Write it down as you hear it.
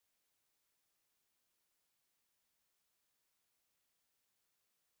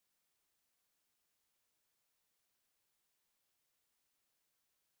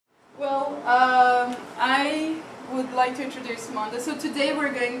Well, I would like to introduce Monda. So today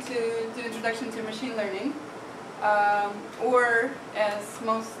we're going to do introduction to machine learning, or as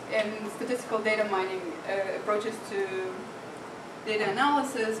most in statistical data mining approaches to data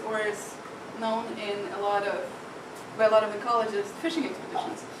analysis, or is known in by a lot of ecologists, fishing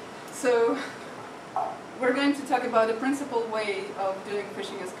expeditions. So we're going to talk about a principled way of doing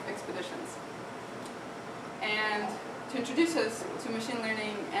fishing expeditions. And to introduce us to machine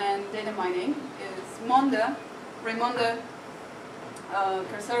learning and data mining is Rajmonda Sulo.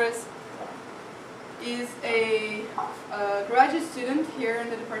 Is a graduate student here in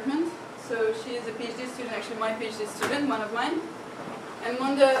the department. So she is a PhD student, actually my PhD student, one of mine. And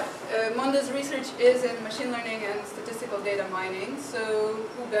Monda's research is in machine learning and statistical data mining, so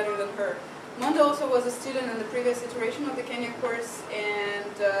who better than her? Monda also was a student in the previous iteration of the Kenya course,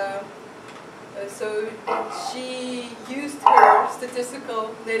 and so she used her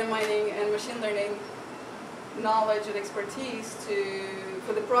statistical data mining and machine learning knowledge and expertise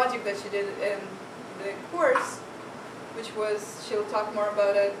for the project that she did in the course, which was, she'll talk more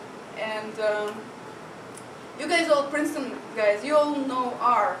about it. And you guys all, Princeton guys, you all know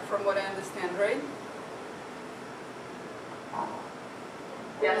R from what I understand, right?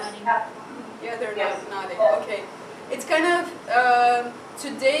 Yes. Yeah, they're nodding. Okay. It's kind of,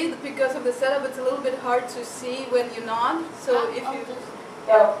 today, because of the setup, it's a little bit hard to see when you nod. So if you,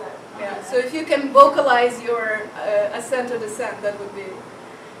 so if you can vocalize your assent or dissent, that would be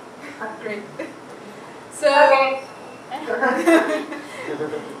great. So,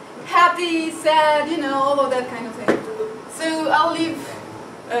 happy, sad, you know, all of that kind of thing. So I'll leave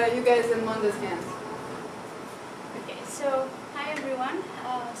you guys in Monda's hands. Okay, so hi everyone,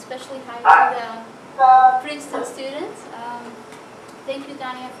 especially hi to the Princeton students. Thank you,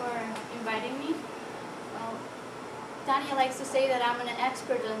 Tanya, for inviting me. Well, Tanya likes to say that I'm an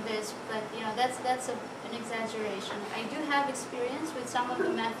expert on this, but you know that's an exaggeration. I do have experience with some of the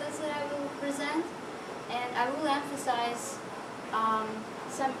methods that I will present, and I will emphasize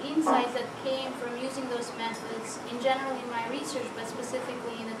some insights that came from using those methods in general in my research, but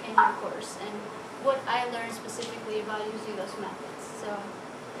specifically in the Kenya course, and what I learned specifically about using those methods. So.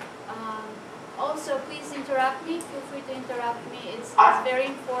 Also, please interrupt me. Feel free to interrupt me. It's very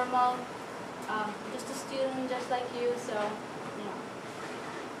informal. Just a student, just like you. So, you know,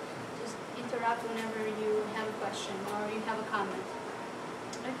 just interrupt whenever you have a question or you have a comment.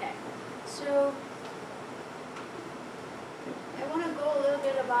 Okay. So, I want to go a little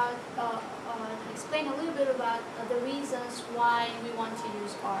bit about, explain a little bit about the reasons why we want to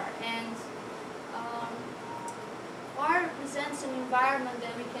use R. And R presents an environment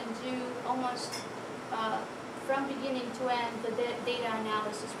that we can do almost from beginning to end the data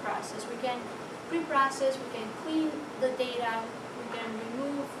analysis process. We can pre-process, we can clean the data, we can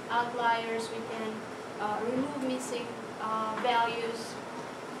remove outliers, we can remove missing values,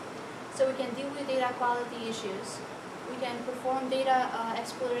 so we can deal with data quality issues. We can perform data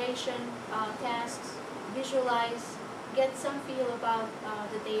exploration tasks, visualize, get some feel about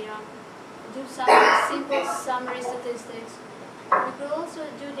the data, do some simple summary statistics. We could also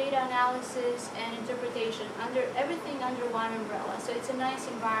do data analysis and interpretation, everything under one umbrella. So it's a nice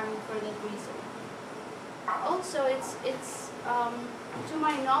environment for that reason. Also, it's to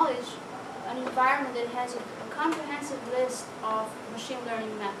my knowledge, an environment that has a comprehensive list of machine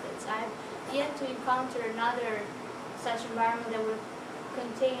learning methods. I've yet to encounter another such environment that would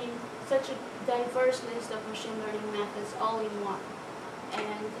contain such a diverse list of machine learning methods all in one.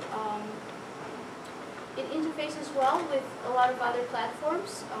 And it interfaces well with a lot of other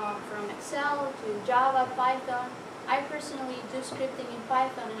platforms, from Excel to Java, Python. I personally do scripting in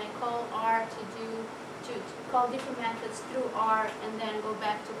Python, and I call R to call different methods through R and then go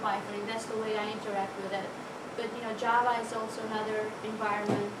back to Python, and that's the way I interact with it. But you know, Java is also another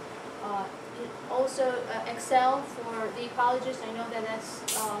environment. Also, Excel for the ecologists. I know that that's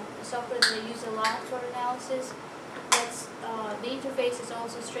a software that they use a lot for analysis. The interface is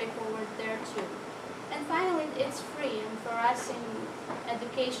also straightforward there too. And finally, it's free, and for us in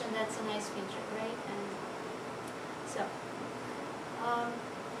education, that's a nice feature, right? And so,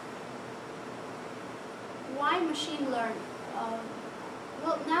 why machine learning?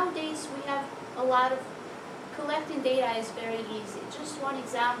 Well, nowadays we have a lot of collecting data is very easy. Just one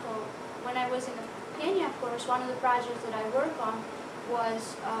example: when I was in the Kenya course, one of the projects that I work on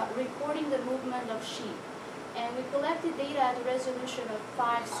was recording the movement of sheep, and we collected data at a resolution of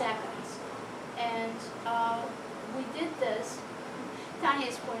 5 seconds. And we did this. Tanya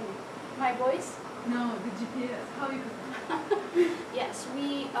is pointing. My voice? No, the GPS. How you? Yes,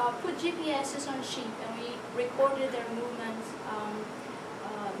 we put GPSs on sheep and we recorded their movements.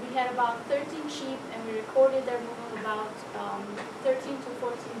 We we had about 13 sheep, and we recorded their movement about 13 to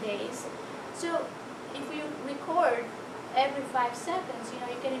 14 days. So if you record every 5 seconds, you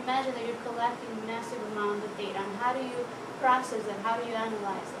can imagine that you're collecting a massive amount of data. And how do you process that? How do you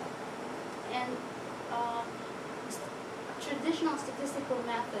analyze that? And traditional statistical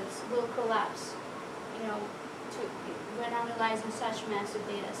methods will collapse, when analyzing such massive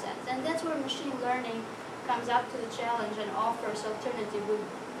data sets. And that's where machine learning comes up to the challenge and offers alternative with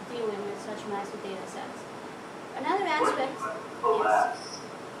dealing with such massive data sets. Another aspect. Yes.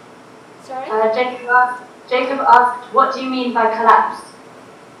 Sorry? Jacob asked, what do you mean by collapse?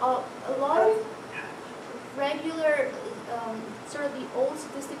 A lot of regular, sort of the old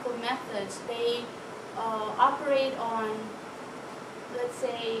statistical methods, they operate on, let's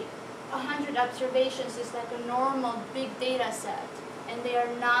say, 100 observations is like a normal big data set, and they are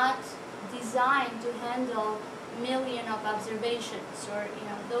not designed to handle million of observations, or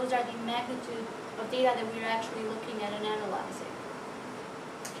those are the magnitude of data that we're actually looking at and analyzing.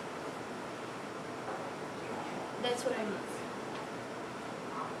 That's what I mean.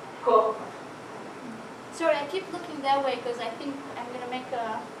 Cool. Sorry, I keep looking that way because I think I'm going to make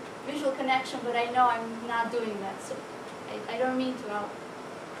a visual connection, but I know I'm not doing that, so I don't mean to.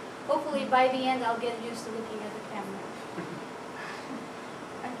 Hopefully by the end I'll get used to looking at the camera.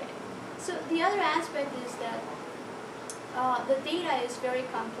 Okay. So the other aspect is that the data is very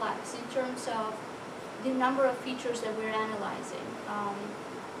complex in terms of the number of features that we're analyzing.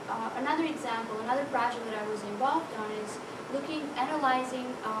 Another example, another project that I was involved on is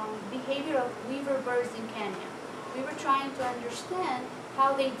analyzing behavior of weaver birds in Kenya. We were trying to understand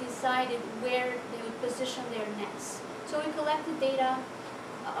how they decided where they would position their nests. So we collected data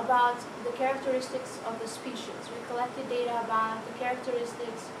about the characteristics of the species. We collected data about the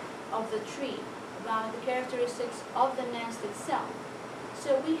characteristics of the tree, about the characteristics of the nest itself.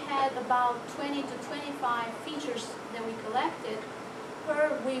 So we had about 20 to 25 features that we collected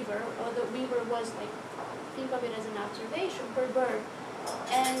per weaver, or the weaver was like, think of it as an observation per bird.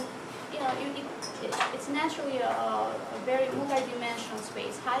 And it's naturally a very multidimensional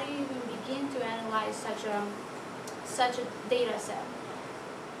space. How do you even begin to analyze such a data set?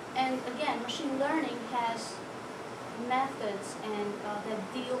 And again, machine learning has methods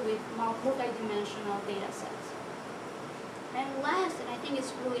that deal with multidimensional data sets. And last, and I think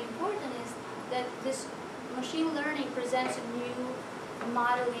it's really important, is that this machine learning presents a new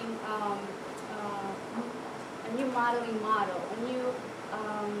modeling model, a new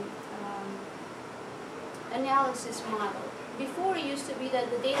analysis model. Before, it used to be that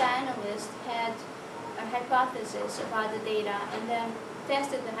the data analyst had a hypothesis about the data and then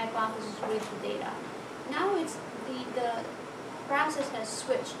tested the hypothesis with the data. Now it's the process has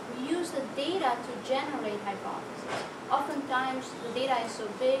switched. We use the data to generate hypotheses. Oftentimes the data is so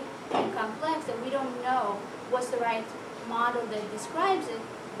big and complex that we don't know what's the right model that describes it,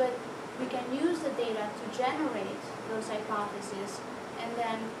 but we can use the data to generate those hypotheses, and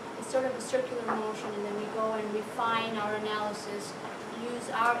then it's sort of a circular motion, and then we go and refine our analysis, use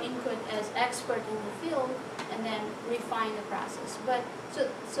our input as expert in the field, and then refine the process. But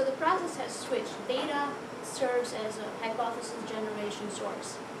so the process has switched. Data serves as a hypothesis generation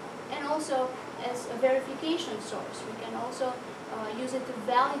source, and also as a verification source. We can also use it to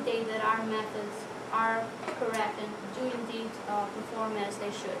validate that our methods are correct and do indeed perform as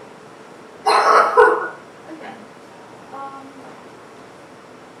they should. Okay.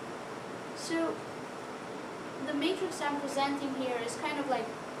 So the matrix I'm presenting here is kind of like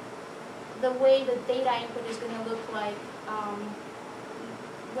the way the data input is going to look like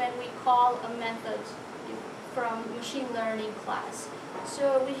when we call a method from machine learning class.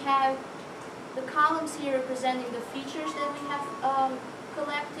 So we have the columns here representing the features that we have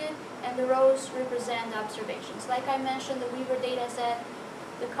collected, and the rows represent observations. Like I mentioned, the weaver data set,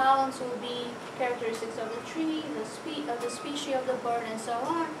 the columns will be characteristics of the tree, the species of the bird, and so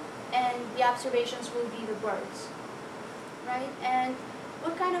on, and the observations will be the birds, right? And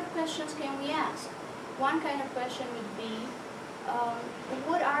what kind of questions can we ask? One kind of question would be,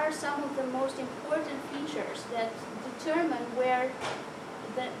 what are some of the most important features that determine where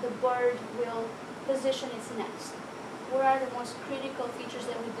the bird will position its nest? What are the most critical features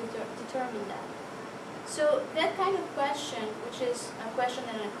that would determine that? So that kind of question, which is a question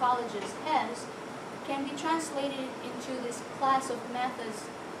that an ecologist has, can be translated into this class of methods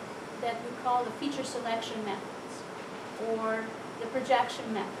that we call the feature selection methods, or the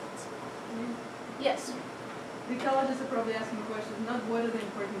projection methods. Mm-hmm. Yes? The ecologists are probably asking questions, not what are the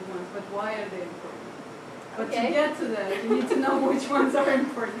important ones, but why are they important? But Okay. to get to that, you need to know which ones are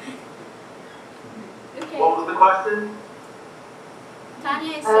important. Okay. What was the question?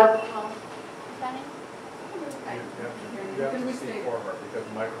 Tanya is saying, well, Tanya? You have to speak for her because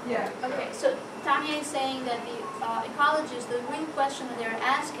the microphone Yeah. is Okay, so Tanya is saying that the ecologists, the real question that they're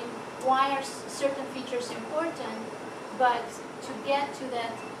asking, why are certain features important? But to get to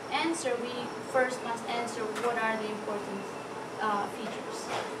that answer, we first must answer what are the important features.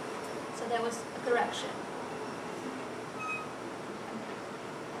 So that was a correction.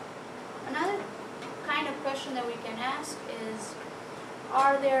 Another kind of question that we can ask is,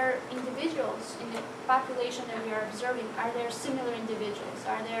 are there individuals in the population that we are observing, are there similar individuals?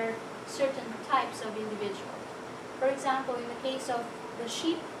 Are there certain types of individual? For example, in the case of the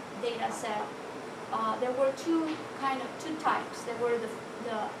sheep data set, there were two types. There were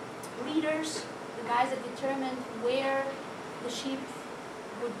the leaders, the guys that determined where the sheep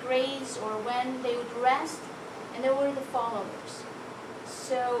would graze or when they would rest, and there were the followers.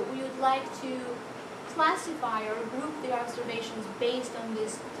 So we would like to classify or group the observations based on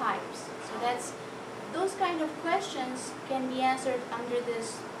these types. So those kind of questions can be answered under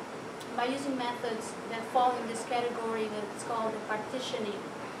this by using methods that fall in this category that's called the partitioning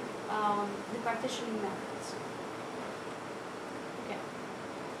methods. Okay.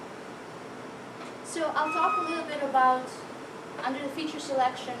 So I'll talk a little bit about, under the feature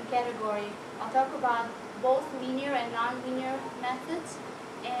selection category, I'll talk about both linear and nonlinear methods.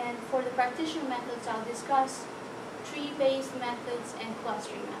 And for the partition methods, I'll discuss tree-based methods and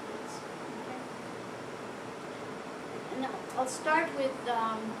clustering methods. Okay. And I'll start with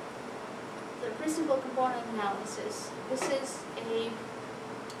the principal component analysis. This is a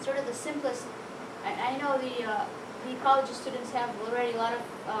sort of the simplest. I know the ecology students have already a lot of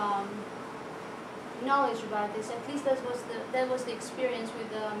knowledge about this. At least that was the experience with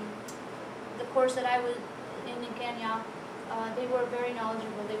the course that I was in Kenya. They were very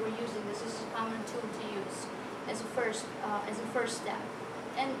knowledgeable. They were using this as a common tool to use as a first step.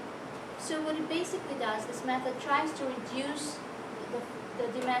 And so what it basically does, this method tries to reduce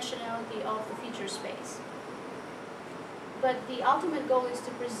the dimensionality of the feature space. But the ultimate goal is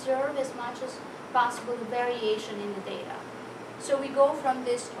to preserve as much as possible the variation in the data. So we go from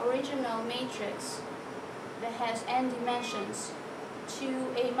this original matrix that has n dimensions to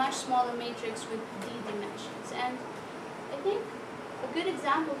a much smaller matrix with d dimensions. And I think a good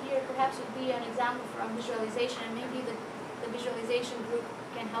example here perhaps would be an example from visualization, and maybe the visualization group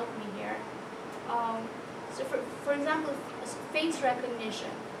can help me here. So for example, face recognition.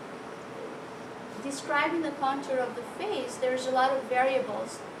 Describing the contour of the face, there's a lot of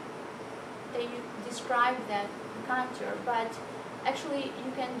variables that you describe that contour, but actually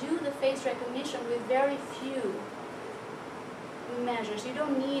you can do the face recognition with very few measures. You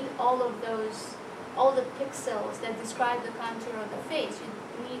don't need all of those, all the pixels that describe the contour of the face.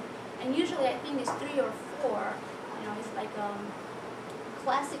 You need, and usually I think it's 3 or 4. You know, it's like a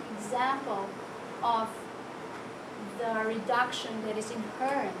classic example of the reduction that is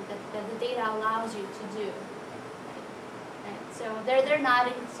inherent, that the data allows you to do. Right? So they're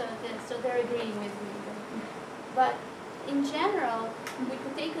nodding, so they're agreeing with me. But in general, we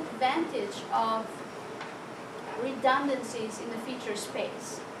could take advantage of redundancies in the feature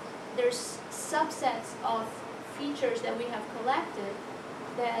space. There's subsets of features that we have collected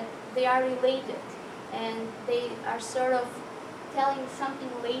that they are related, and they are sort of telling something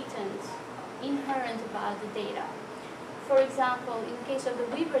latent, inherent about the data. For example, in the case of the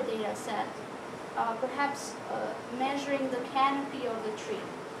Weaver data set, perhaps measuring the canopy of the tree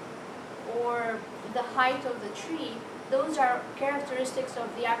or the height of the tree, those are characteristics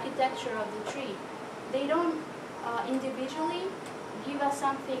of the architecture of the tree. They don't individually give us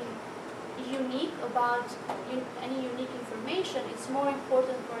something unique about any unique information. It's more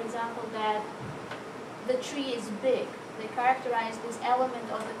important, for example, that the tree is big. They characterize this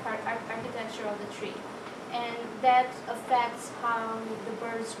element of the architecture of the tree. And that affects how the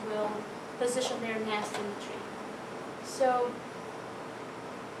birds will position their nest in the tree. So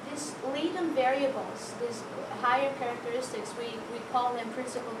these latent variables, these higher characteristics, we call them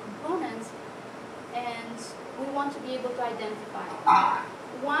principal components, and we want to be able to identify them.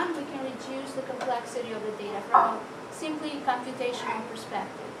 One, we can reduce the complexity of the data from a simply computational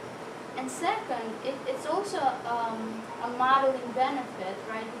perspective. And second, it's also a modeling benefit,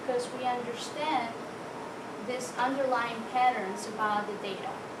 right? Because we understand these underlying patterns about the data,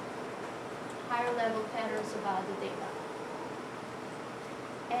 higher level patterns about the data.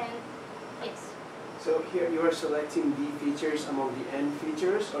 And yes? So here you are selecting D features among the N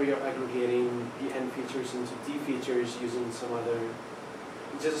features, or you're aggregating the N features into D features using some other,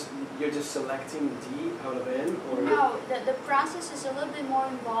 you're just selecting D out of N? Or? No, the process is a little bit more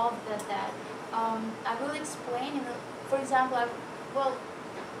involved than that. I will explain, for example, Well,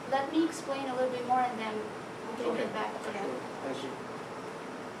 let me explain a little bit more and then we can get back to that. Thank you.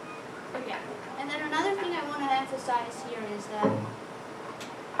 Okay. And then another thing I want to emphasize here is that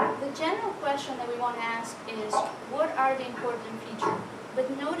the general question that we want to ask is, what are the important features? But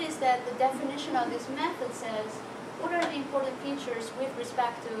notice that the definition of this method says, what are the important features with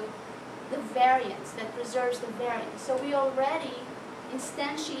respect to the variance, that preserves the variance? So we already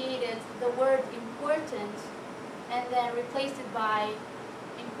instantiated the word important and then replaced it by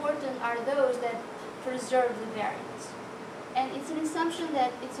important are those that preserve the variance. And it's an assumption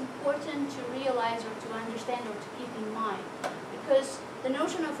that it's important to realize or to understand or to keep in mind, because the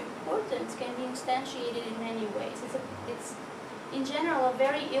notion of importance can be instantiated in many ways. It's in general a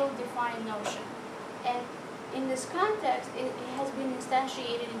very ill-defined notion, and in this context it has been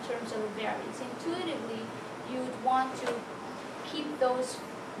instantiated in terms of a variance. Intuitively, you would want to keep those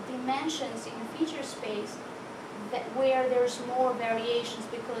dimensions in a feature space where there's more variations,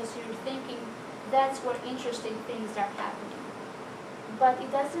 because you're thinking that's where interesting things are happening. But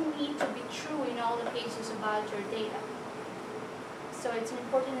it doesn't need to be true in all the cases about your data. So it's an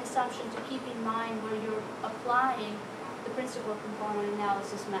important assumption to keep in mind where you're applying the principal component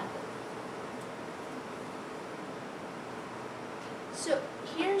analysis method. So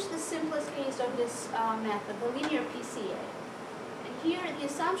here's the simplest case of this method, the linear PCA. And here the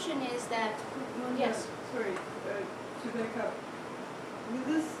assumption is that, yes? Sorry, to back up. With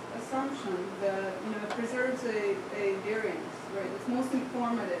this assumption that it preserves a variance, right? It's most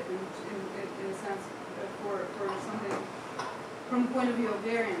informative in a sense for something from the point of view of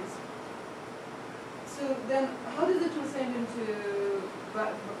variance. So then, how does it translate into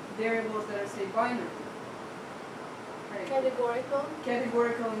variables that are, say, binary? Right? Categorical?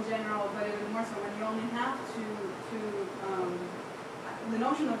 Categorical in general, but even more so when you only have to the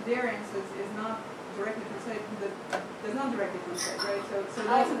notion of variance is not directly translated, does not directly translate, right? So it's a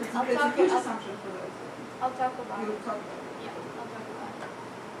huge assumption for those. I'll talk about it. You'll talk about it. Yeah, I'll talk about it.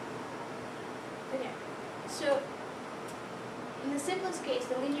 Okay, so in the simplest case,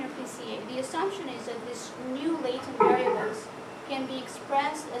 the linear PCA, the assumption is that these new latent variables can be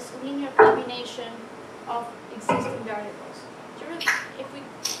expressed as a linear combination of existing variables. If we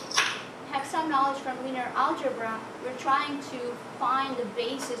have some knowledge from linear algebra, we're trying to find the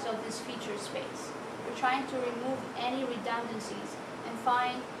basis of this feature space. We're trying to remove any redundancies and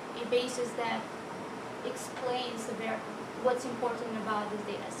find a basis that explains what's important about this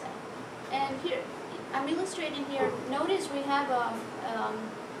data set. And here, I'm illustrating here, notice we have a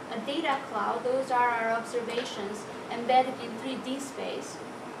data cloud. Those are our observations embedded in 3D space.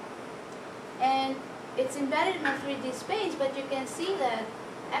 And it's embedded in a 3D space, but you can see that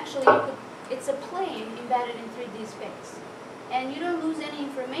actually it's a plane embedded in 3D space. And you don't lose any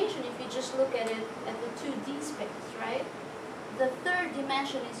information if you just look at it at the 2D space, right? The third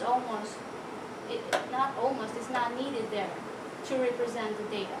dimension is it's not needed there to represent the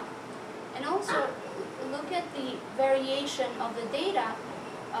data. And also, look at the variation of the data.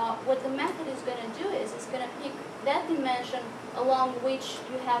 What the method is going to do is it's going to pick that dimension along which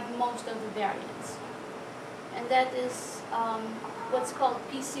you have most of the variance. And that is what's called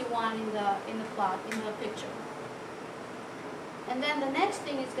PC1 in the plot, in the picture. And then the next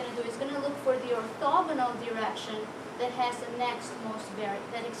thing it's going to do is going to look for the orthogonal direction that has the next most variance,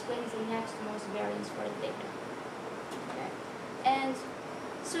 that explains the next most variance for the data. Okay. And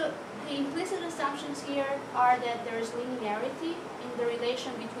so the implicit assumptions here are that there is linearity in the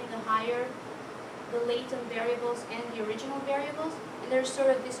relation between the latent variables and the original variables, and there's sort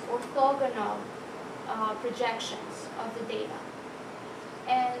of this orthogonal projections of the data.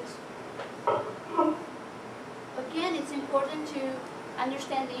 And again, it's important to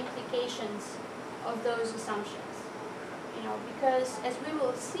understand the implications of those assumptions. Because as we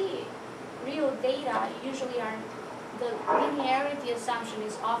will see, real data usually the linearity assumption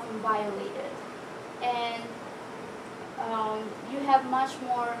is often violated. And you have much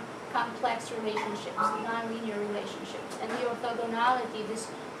more complex relationships, nonlinear relationships. And the orthogonality, this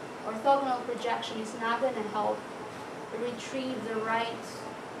orthogonal projection is not going to help retrieve the right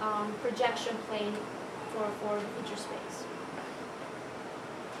projection plane for the feature space.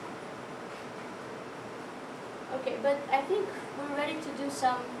 Okay, but I think we're ready to do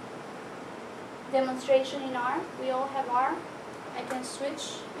some demonstration in R. We all have R. I can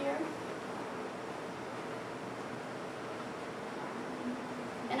switch here.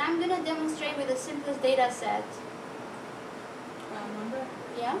 And I'm going to demonstrate with the simplest data set. Number?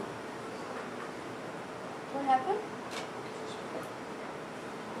 Yeah? What happened?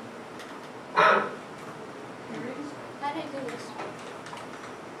 How did I do this?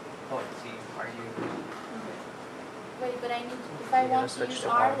 Oh, see, are you? Wait, but I need to if I You're want gonna to switch use to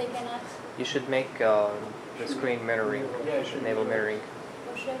R, R. they cannot. You should make the screen mirroring, Yeah, it should enable be. mirroring.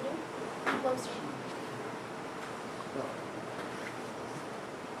 What should I do? Closer.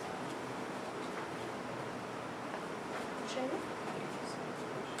 What should I do?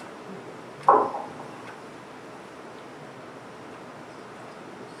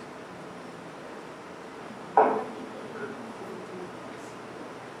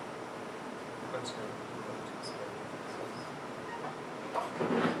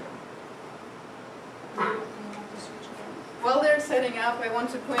 While they're setting up, I want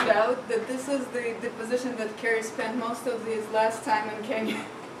to point out that this is the position that Carrie spent most of his last time in Kenya,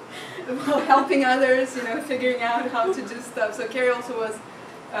 while helping others, figuring out how to do stuff. So Carrie also was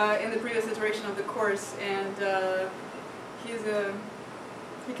in the previous iteration of the course, and he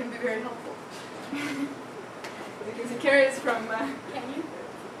can be very helpful. As you can see, Carrie is from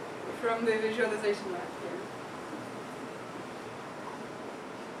the visualization lab here.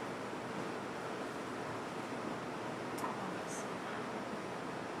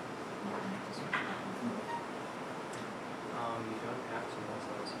 You don't have to most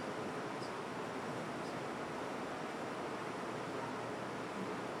of those.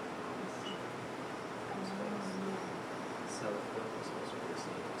 So the focus was really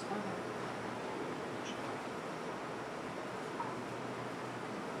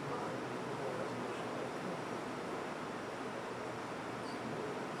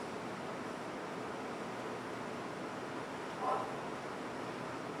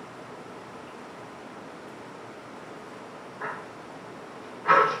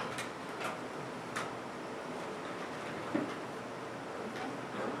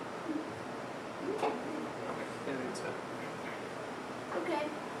Okay,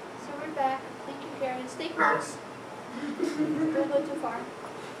 so we're back. Thank you, Karen. Stay close. Don't go too far.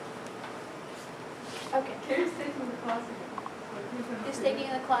 Okay. Carrie's taking the class again. He's taking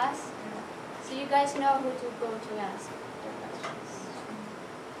the class? So you guys know who to go to ask their questions.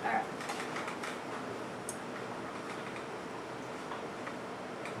 Alright.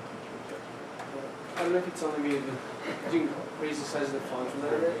 I don't know if it's only me, but you can raise the size of the font a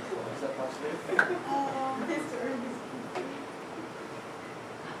little bit. Is that possible?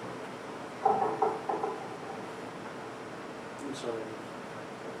 I'm sorry.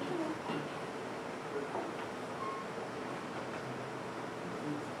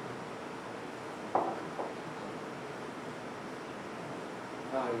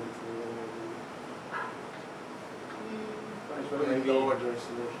 Maybe lower the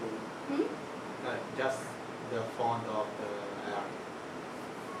resolution. Just the font of the app.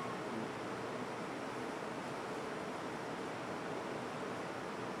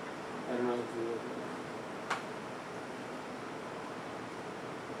 I don't know how to do it.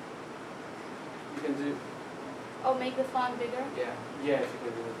 You can do, Oh, make the font bigger? yeah, if you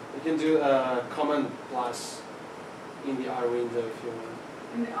can do it. You can do Command plus in the R window if you want.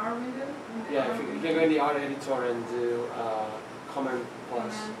 In the R window? Yeah, if you can go in the R editor and do Command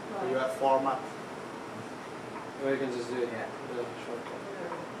plus. You have format. Or you can just do it the shortcut.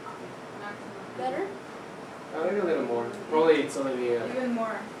 Better? Maybe a little more. Probably it's only the Even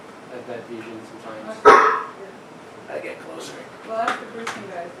more. at that vision sometimes. Okay. I get closer. Well, that's the first thing,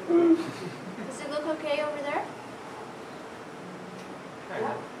 guys. Does it look okay over there?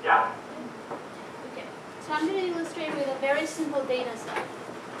 Yeah. Okay. So I'm going to illustrate with a very simple data set.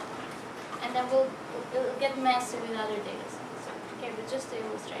 And then it'll get messy with other data sets. Okay, but just to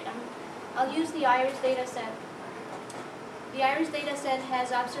illustrate, I'll use the iris data set. The iris data set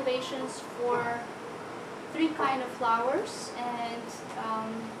has observations for 3 kind of flowers, and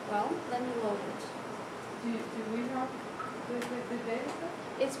well, let me load it. Do we have the data set?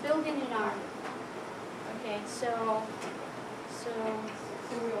 It's built in R. Okay, so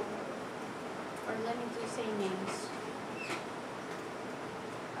We all have or let me just say names.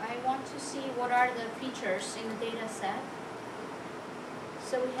 I want to see what are the features in the data set.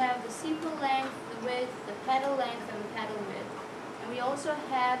 So we have the sepal length, the width, the petal length, and the petal width. And we also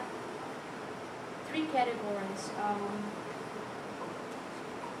have 3 categories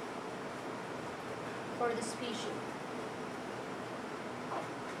for the species.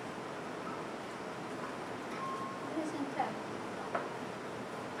 What is in tab?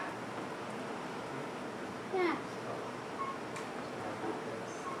 Yeah.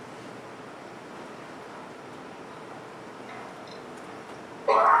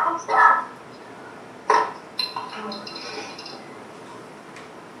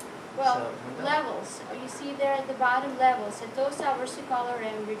 Well, levels. You see there at the bottom levels, Setosa, versicolor,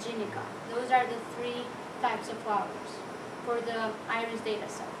 and virginica. Those are the 3 types of flowers for the iris data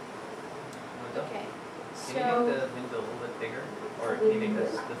set. Okay. Can you So make the window a little bit bigger? Or can you make the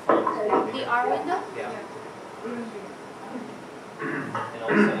font a little the bigger? R window? Yeah. And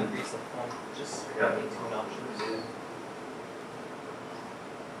also increase the font just maybe 2 notches.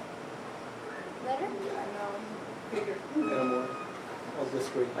 Better? No more. I'll just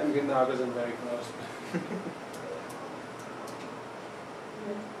wait. I'm good now because I'm very close.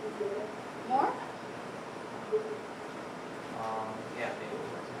 More? Yeah, maybe a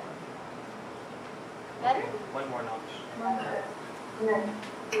little more. Better? One more notch.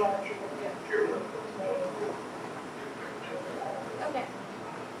 Okay.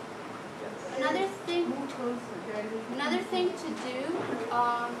 Another thing to do,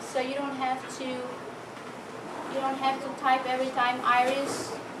 so you don't have to type every time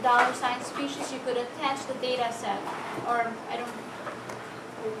iris $ species. You could attach the data set, or I don't.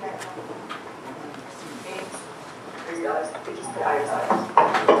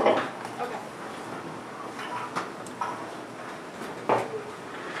 Okay.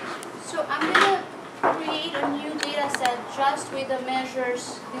 So I'm gonna create a new data set just with the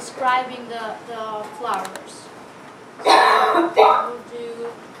measures describing the flowers. So we'll do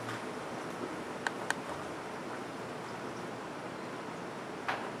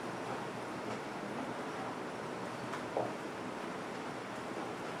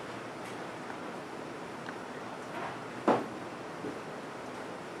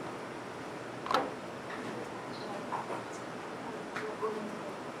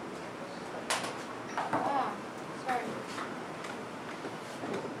sorry.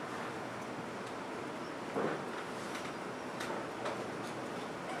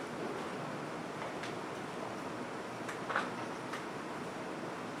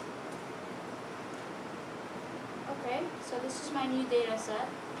 Okay, so this is my new data set.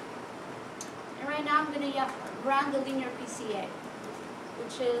 And right now I'm going to run the linear PCA,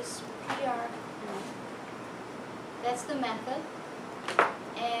 which is PR. That's the method.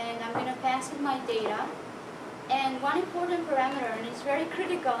 And I'm going to pass in my data. And one important parameter, and it's very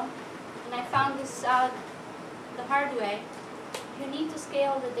critical, and I found this out the hard way, you need to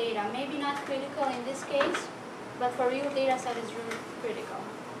scale the data. Maybe not critical in this case, but for real data set is really critical.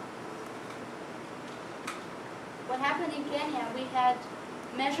 What happened in Kenya, we had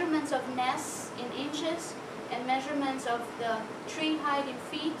measurements of nests in inches and measurements of the tree height in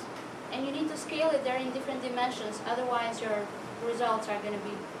feet, and you need to scale it there in different dimensions, otherwise your results are going to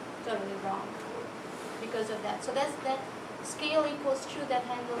be totally wrong because of that. So that's that scale equals true that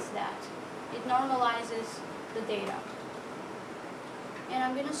handles that. It normalizes the data. And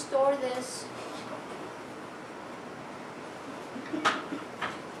I'm going to store this .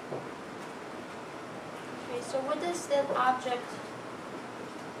 Okay, so what does that object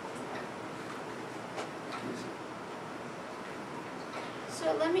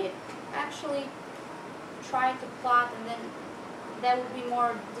so let me actually try to plot, and then that would be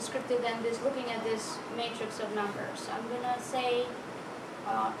more descriptive than this looking at this matrix of numbers. I'm going to say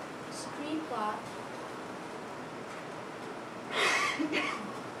screen plot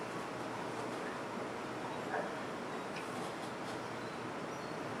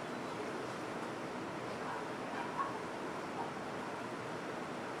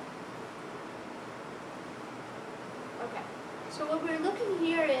okay. So what we're looking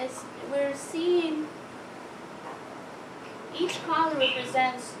here is we're seeing each column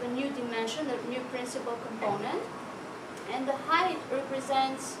represents the new dimension, the new principal component, and the height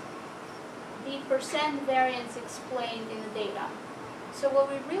represents the percent variance explained in the data. So what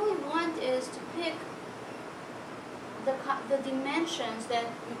we really want is to pick the dimensions that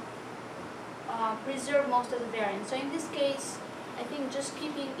preserve most of the variance. So in this case, I think just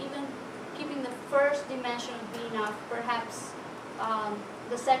keeping the first dimension would be enough, perhaps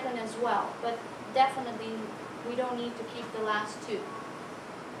the second as well, but definitely we don't need to keep the last two.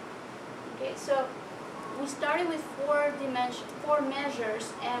 Okay, so we started with four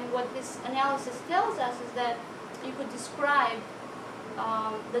measures, and what this analysis tells us is that you could describe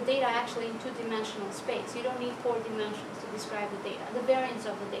the data actually in two-dimensional space. You don't need 4 dimensions to describe the data, the variance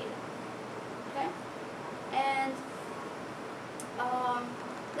of the data. Okay, and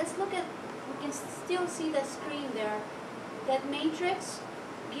let's look at. We can still see the screen there. That matrix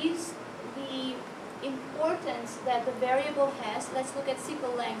gives the importance that the variable has. Let's look at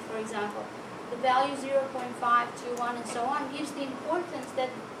sickle length, for example. The value 0.5, 2, 1, and so on gives the importance that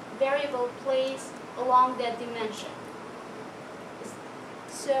variable plays along that dimension.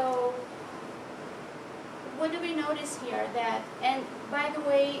 So what do we notice here? That, and by the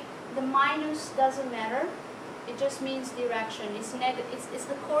way, the minus doesn't matter. It just means direction. It's it's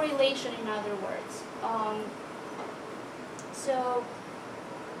the correlation, in other words. So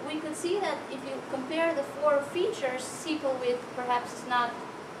we could see that if you compare the 4 features, sepal width perhaps is not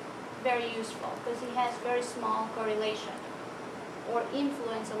very useful because it has very small correlation or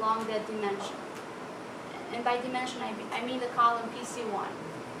influence along that dimension. And by dimension, I mean the column PC1.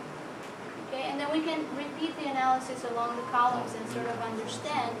 Okay, and then we can repeat the analysis along the columns and sort of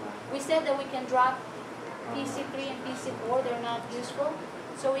understand. We said that we can drop PC3 and PC4, they're not useful.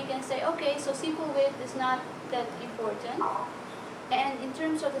 So we can say, okay, so sepal width is not that important. And in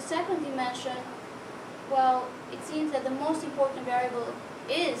terms of the second dimension, well, it seems that the most important variable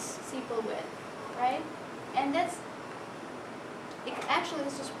is sepal width, right? And actually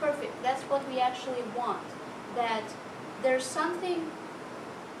this is perfect. That's what we actually want. That there's something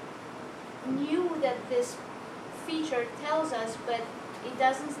new that this feature tells us, but it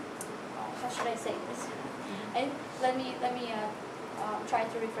doesn't, how should I say this? Let me try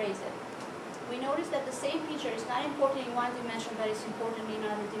to rephrase it. We notice that the same feature is not important in one dimension, but it's important in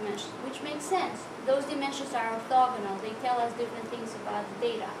other dimensions, which makes sense. Those dimensions are orthogonal. They tell us different things about the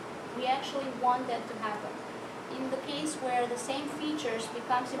data. We actually want that to happen. In the case where the same features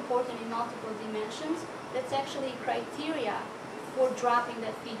becomes important in multiple dimensions, that's actually criteria for dropping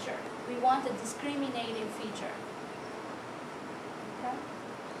that feature. We want a discriminating feature. Okay?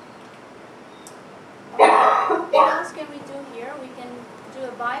 What else can we do here? We can do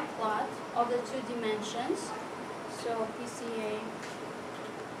a biplot of the 2 dimensions. So PCA.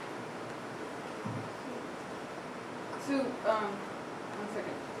 So, 1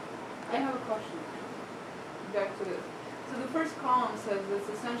 second. I have a question. Back to this. So the first column says this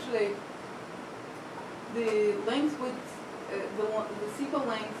essentially the length width, the sepal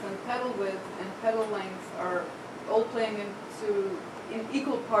length and petal width and petal length are all playing in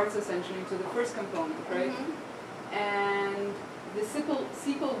equal parts essentially into the first component, right? Mm-hmm. And the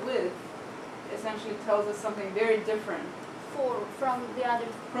sepal width essentially tells us something very different from the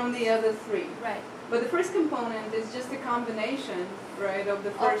other 3. Right. But the first component is just a combination, right, of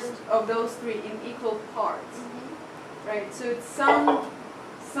the first of those 3 in equal parts, mm-hmm. right? So it's some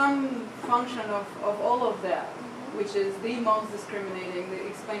function of all of that, mm-hmm. which is the most discriminating, that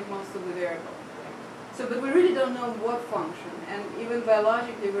explains most of the variable. So, but we really don't know what function, and even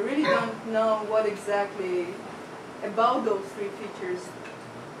biologically, we really don't know what exactly about those 3 features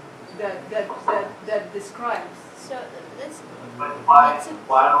that describes. So let's. Why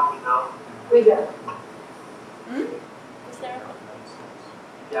don't we know? We do. Is there?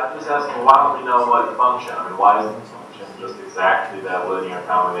 Yeah, I'm just asking, why don't we know what function? I mean, why isn't the function just exactly that linear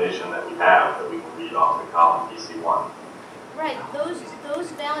combination that we have that we can read off the column PC1? Right,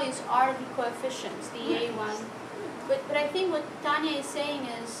 those values are the coefficients, the A1. But I think what Tanya is saying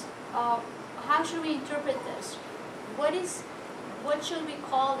is, how should we interpret this? What should we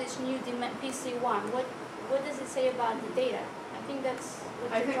call this new PC1? What does it say about the data? I think that's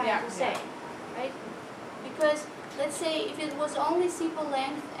what you're trying to say, right? Because let's say if it was only sepal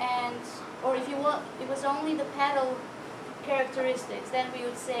length or if it was only the petal characteristics, then we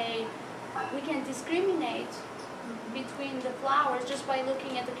would say we can discriminate between the flowers just by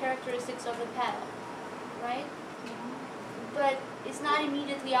looking at the characteristics of the petal, right? But it's not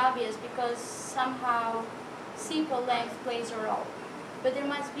immediately obvious because somehow sepal length plays a role. But there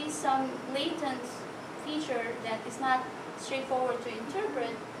must be some latent feature that is not straightforward to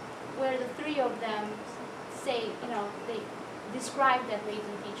interpret, where the 3 of them say, they describe that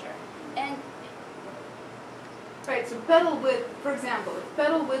latent feature. And right, so petal width, for example, if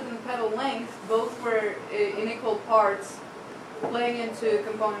petal width and petal length both were in equal parts playing into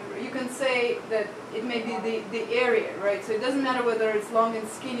component, you can say that it may be the area, right? So it doesn't matter whether it's long and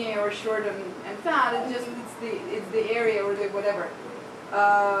skinny or short and fat, it's the area or the whatever,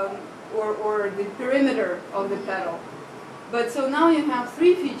 or the perimeter of the petal. But so now you have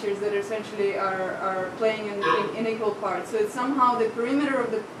 3 features that essentially are playing in equal parts. So it's somehow the perimeter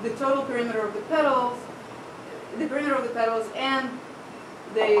of the total perimeter of the petals, and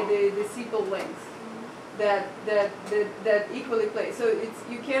the sepal length that equally play. So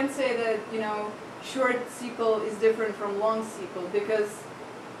you can't say that short sepal is different from long sepal because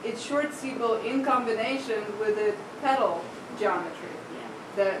it's short sepal in combination with the petal geometry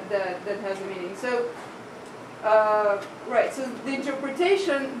that has a meaning. So right. So the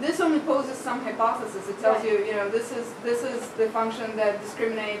interpretation, this only poses some hypothesis. It tells you, this is the function that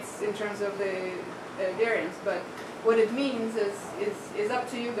discriminates in terms of the variance. But what it means is up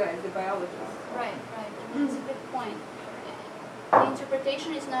to you guys, the biologists. Right. That's a good point. The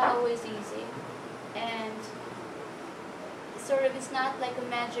interpretation is not always easy, and sort of it's not like a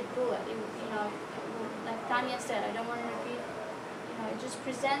magic bullet. Like Tanya said, I don't want to repeat. Just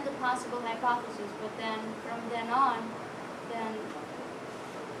present the possible hypothesis, but then from then on,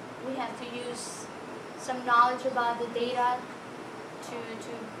 we have to use some knowledge about the data to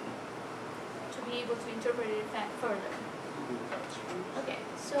be able to interpret it further. Okay,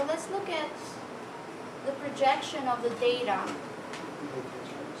 so let's look at the projection of the data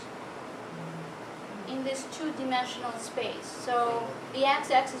in this two-dimensional space. So the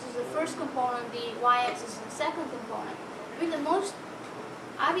x-axis is the first component, the y-axis is the second component. I mean, the most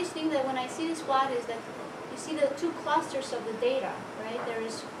obvious thing that when I see this plot is that you see the two clusters of the data, right? There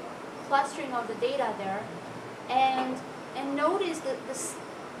is clustering of the data there, and notice that the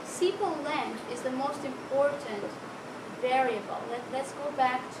sepal length is the most important variable. Let's go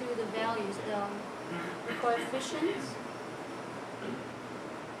back to the values, the coefficients.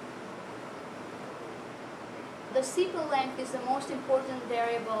 The sepal length is the most important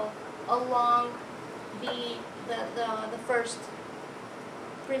variable along the first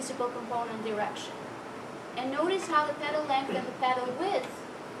principal component direction. And notice how the petal length and the petal width,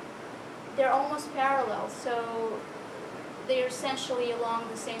 they're almost parallel, so they're essentially along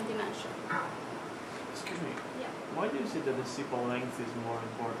the same dimension. Excuse me. Yeah. Why do you say that the sepal length is more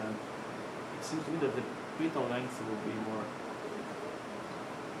important? It seems to me that the petal length will be more.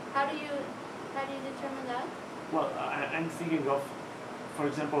 How do you determine that? Well, I'm thinking of, for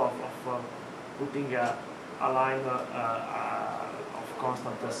example, of putting a line of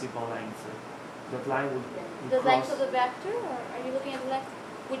constant sepal length. That line would The cross. length of the vector, or are you looking at the length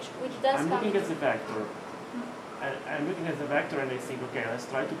which does I'm come? looking at the vector. I'm looking at the vector and I think, okay, let's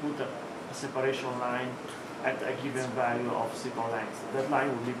try to put a separation line at a given value of sepal length. That line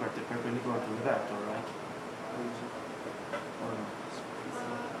will be perpendicular to the vector, right? Or no?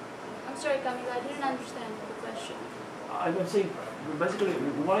 I'm sorry, Camilo, I didn't understand the question. I'm saying, basically,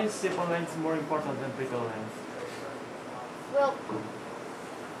 why is sepal length more important than petal length? Well,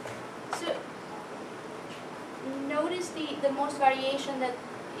 so notice the most variation that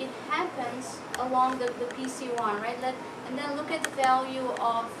it happens along the PC1, right? And then look at the value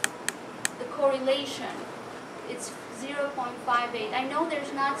of the correlation. It's 0.58. I know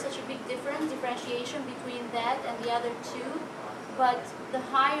there's not such a big differentiation between that and the other two, but the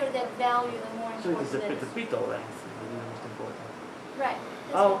higher that value, the more So it is important it the is. petal length that is the most important. Right.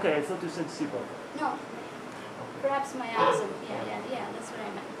 Oh, okay, I thought you said sepal. No. Perhaps my accent. Yeah, that's what I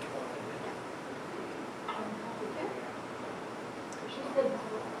meant.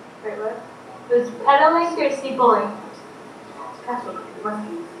 Wait, what? Was petal length or sepal length?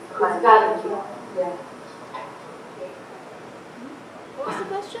 It's gotta be. Yeah. What was the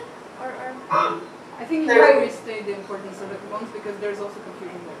question? Or I think you need to restate the importance of the components because there's also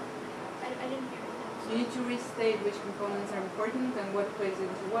confusion there. I didn't hear that. You need to restate which components are important and what plays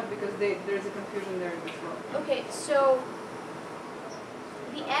into what because there's a confusion there as well. Okay, so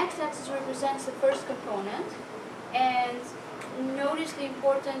the x-axis represents the first component, and notice the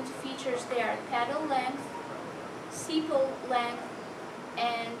important features there: petal length, sepal length,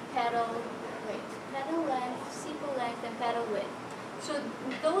 and petal length, sepal length, and petal width. So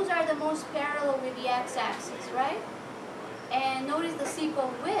those are the most parallel with the x-axis, right? And notice the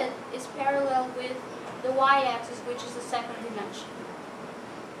sepal width is parallel with the y-axis, which is the second dimension.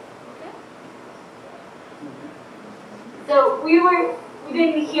 Okay? So we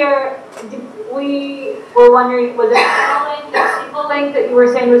didn't hear, we were wondering, was it petal length or sepal length that you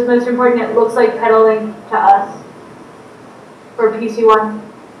were saying was most important? It looks like petal length to us for PC1.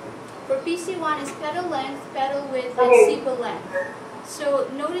 For PC1 is petal length, petal width, Okay. and sepal length. So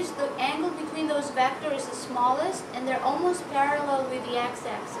notice the angle between those vectors is the smallest, and they're almost parallel with the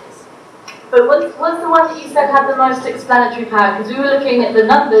x-axis. But what's the one that you said had the most explanatory power? Because we were looking at the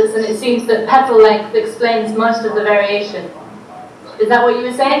numbers and it seems that petal length explains most of the variation. Is that what you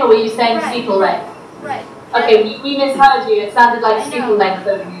were saying, or were you saying Right. sepal length? Right. Okay, we misheard you. It sounded like I know. sepal length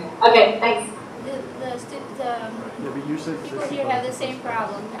over here. Okay, thanks. Yeah, but you said People here have the same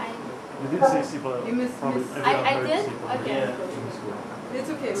problem. You did say sepal. You Probably miss- everyone I heard did? sepal. Okay. Yeah. It's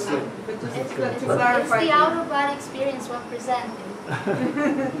okay, So- but just It's to clarify. the out-of-body experience when presenting.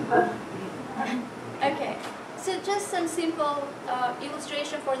 Okay, so just some simple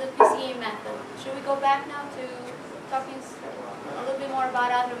illustration for the PCA method. Should we go back now to talking a little bit more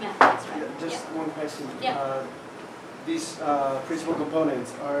about other methods, right? Just one question. Yeah. These principal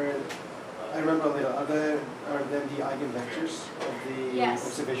components I remember a little, are them the eigenvectors of the Yes.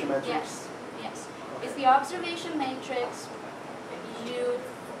 observation matrix? Yes. It's the observation matrix.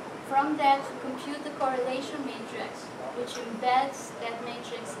 From that, compute the correlation matrix, which embeds that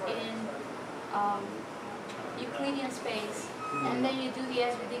matrix in Euclidean space, and then you do the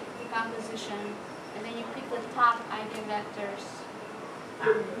SVD decomposition, and then you pick the top eigenvectors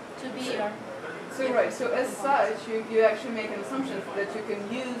to be or So right, so as such, you actually make an assumption that you can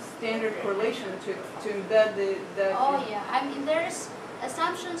use standard correlation to embed the oh yeah, I mean there's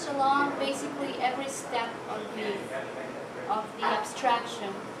assumptions along basically every step of the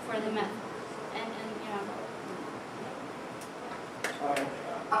abstraction for the method, and you know.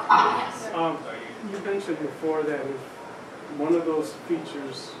 Yes. You mentioned before that if one of those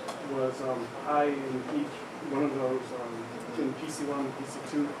features was high in each one of those in PC1 and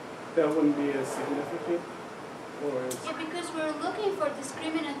PC2, that wouldn't be as significant? Or is Yeah, because we're looking for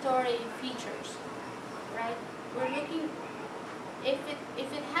discriminatory features, right? We're looking, if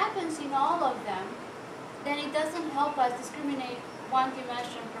it happens in all of them, then it doesn't help us discriminate one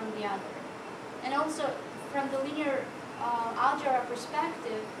dimension from the other. And also, from the linear algebra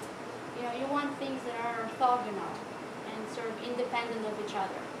perspective, you know, you want things that are orthogonal and sort of independent of each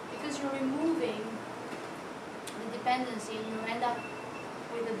other. Because you're removing the dependency and you end up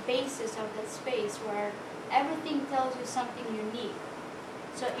with a basis of that space where everything tells you something unique.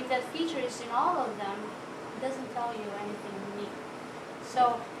 So if that feature is in all of them, it doesn't tell you anything unique.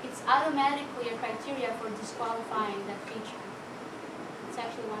 So it's automatically a criteria for disqualifying that feature. It's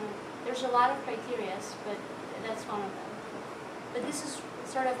actually one of, there's a lot of criteria, but that's one of them. But this is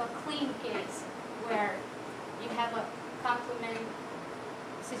sort of a clean case where you have a complement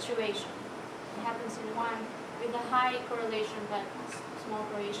situation. It happens in one with a high correlation but small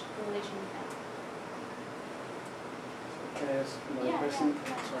correlation impact. Can I ask another Yeah, question?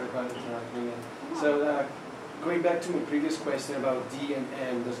 yeah. Sorry about interrupting you. No. So going back to my previous question about D and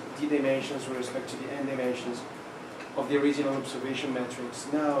N, the D dimensions with respect to the N dimensions of the original observation metrics.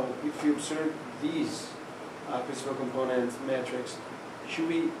 Now, if we observe these principal component metrics,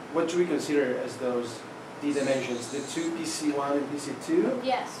 what should we consider as those D dimensions? The two PC1 and PC2?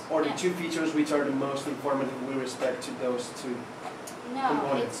 Yes. Or the yes. two features which are the most informative with respect to those two No,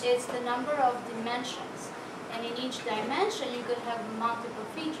 components? it's the number of dimensions. And in each dimension, you could have multiple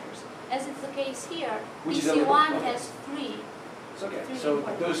features. As it's the case here, Which is PC1 okay. has 3. It's okay. Three So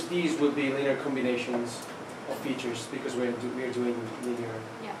important. those D's would be linear combinations of features because we're doing linear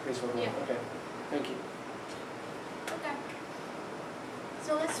Yeah. principal. Yeah. Okay. Thank you. Okay.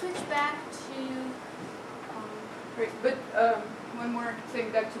 So let's switch back to. Great, but one more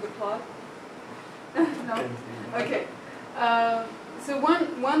thing back to the plot. No? Okay. So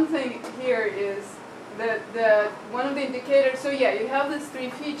one thing here is that one of the indicators, so yeah, you have these three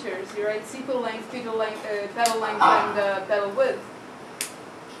features, you right, sepal length, petal length, and petal width.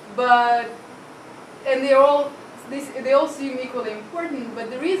 But, and they all seem equally important,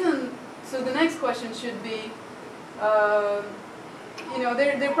 but the reason, so the next question should be, you know,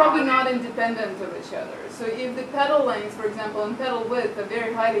 they're probably not independent of each other. So if the petal length, for example, and petal width are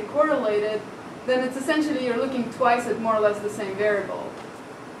very highly correlated, then it's essentially you're looking twice at more or less the same variable,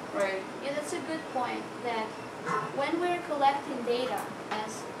 right? Yeah, that's a good point. That when we're collecting data,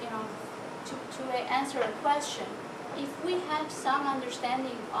 as you know, to answer a question, if we have some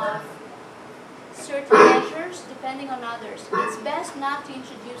understanding of certain measures depending on others, it's best not to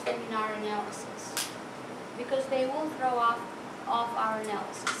introduce them in our analysis because they will throw off our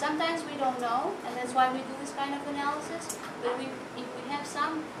analysis. Sometimes we don't know, and that's why we do this kind of analysis. But if we have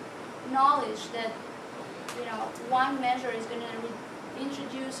some knowledge that you know one measure is going to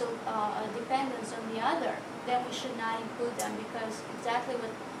introduce a dependence on the other, then we should not include them because exactly what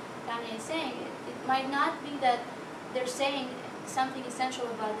Tanya is saying, it might not be that they're saying something essential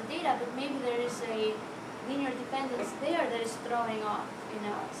about the data, but maybe there is a linear dependence there that is throwing off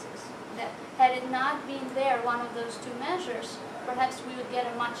analysis. That had it not been there, one of those two measures, perhaps we would get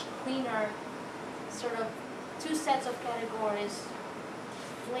a much cleaner sort of two sets of categories,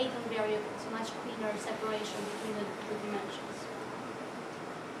 latent variables, much cleaner separation between the dimensions.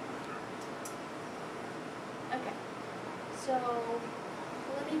 Okay, so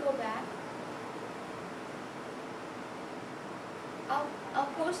let me go back. I'll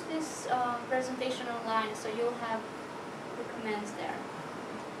post this presentation online, so you'll have the comments there.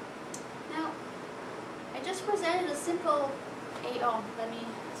 Now, I just presented a simple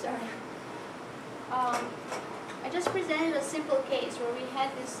I just presented a simple case where we had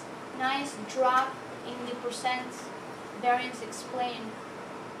this nice drop in the percent variance explained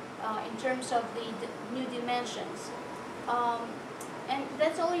in terms of the new dimensions. And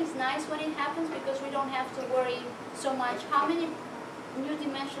that's always nice when it happens because we don't have to worry so much how many new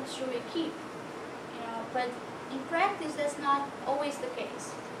dimensions should we keep. You know, but in practice that's not always the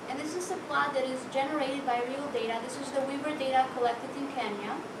case. And this is a plot that is generated by real data. This is the Weaver data collected in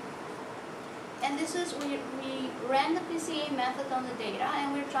Kenya. And this is, we ran the PCA method on the data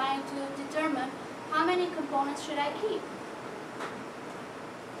and we're trying to determine how many components should I keep.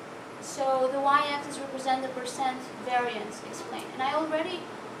 So the y-axis represents the percent variance explained. And I already,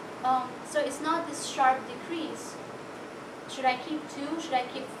 so it's not this sharp decrease. Should I keep 2? Should I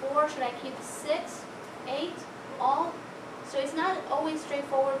keep 4? Should I keep 6? 8? All? So it's not always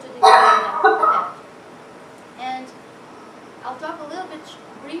straightforward to decide that. And I'll talk a little bit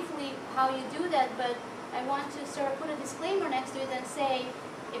briefly how you do that, but I want to sort of put a disclaimer next to it and say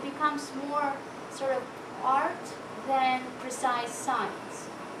it becomes more sort of art than precise science.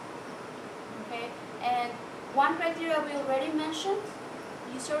 Okay? And one criteria we already mentioned,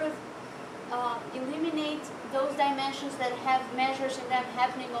 you sort of eliminate those dimensions that have measures in them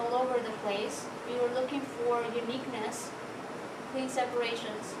happening all over the place. We were looking for uniqueness, clean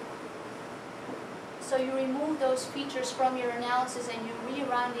separations. So you remove those features from your analysis and you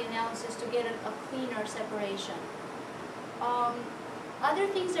rerun the analysis to get a cleaner separation. Other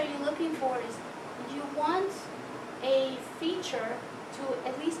things that you're looking for is you want a feature to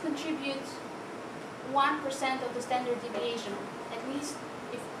at least contribute 1% of the standard deviation. At least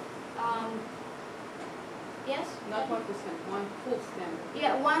if, yes? Not 1%, one full standard.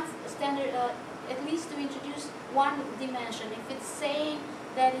 Yeah, one standard, at least to introduce one dimension. If it's saying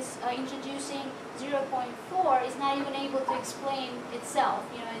that is introducing 0.4, it's not even able to explain itself.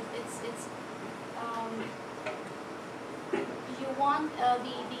 You know, you want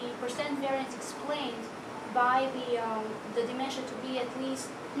the percent variance explained by the dimension to be at least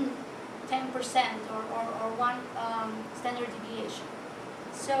 10% or one standard deviation.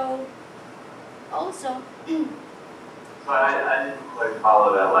 So also, So I didn't quite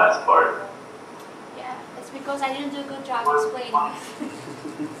follow that last part. yeah, it's because I didn't do a good job explaining it.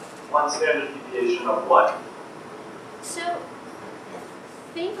 One standard deviation of what? So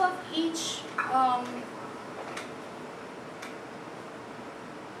think of each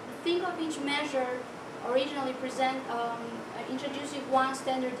measure originally introducing one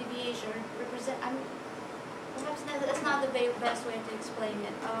standard deviation. Perhaps that's not the best way to explain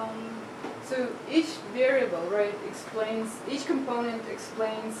it. So each variable, right, each component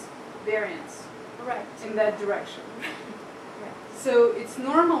explains variance Right. in that direction. Right. So it's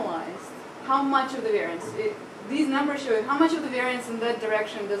normalized how much of the variance. These numbers show how much of the variance in that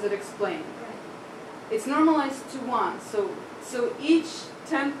direction does it explain. Right. It's normalized to 1. So each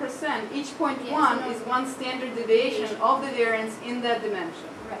 10%, each 0.1 is one standard deviation of the variance in that dimension.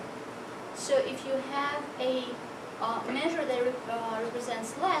 Right. So if you have a measure that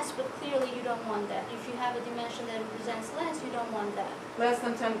represents less, but clearly you don't want that. If you have a dimension that represents less, you don't want that. Less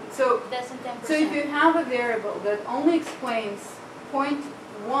than 10. So Less than 10%. So if you have a variable that only explains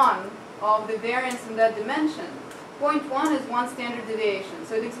 0.1 of the variance in that dimension, 0.1 is one standard deviation.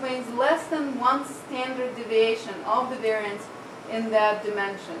 So it explains less than one standard deviation of the variance in that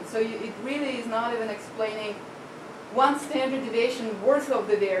dimension. So it really is not even explaining one standard deviation worth of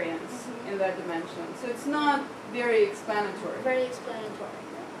the variance in that dimension. So it's not very explanatory. Very explanatory.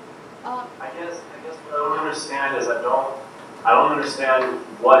 I guess what I don't understand is I don't understand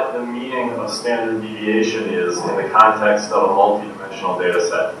what the meaning of standard deviation is in the context of a multidimensional data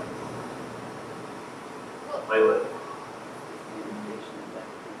set.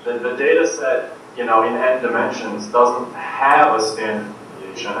 The data set, you know, in n dimensions doesn't have a standard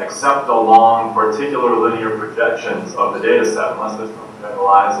deviation except along particular linear projections of the data set, unless there's some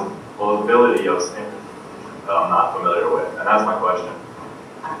generalizability of standard deviation that I'm not familiar with. And that's my question.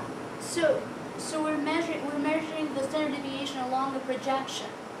 So we're measuring the standard deviation along the projection.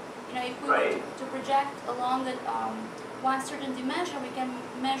 You know, if we were to project along the one certain dimension, we can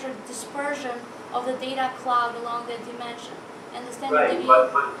measure the dispersion of the data cloud along that dimension. And the standard deviation.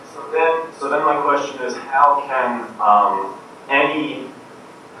 But so then my question is, how can any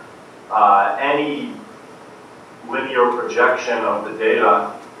linear projection of the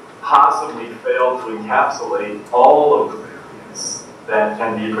data possibly fail to encapsulate all of the variance that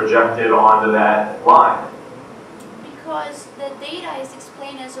can be projected onto that line? Because the data is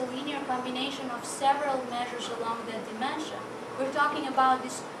explained as a linear combination of several measures along that dimension. We're talking about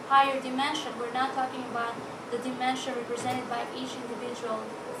this higher dimension. We're not talking about the dimension represented by each individual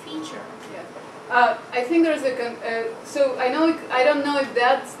feature. Yeah. I think there's so I don't know if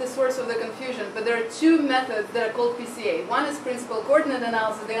that's the source of the confusion, but there are two methods that are called PCA. One is principal coordinate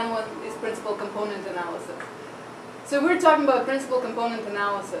analysis, the other one is principal component analysis. So we're talking about principal component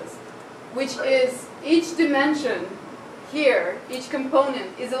analysis, which is each dimension here, each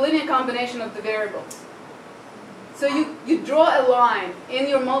component is a linear combination of the variables. So you draw a line in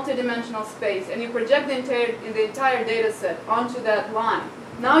your multidimensional space and you project the entire data set onto that line.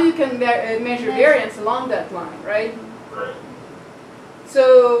 Now you can measure variance along that line, right? Right.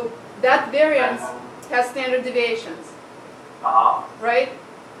 So that variance has standard deviations, right?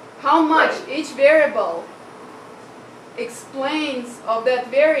 how much each variable explains of that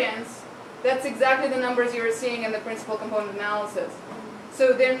variance, that's exactly the numbers you were seeing in the principal component analysis.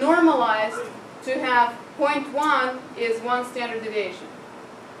 So they're normalized to have 0.1 is 1 standard deviation.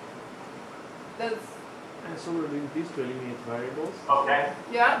 That's, And so we're doing this to eliminate variables. Okay.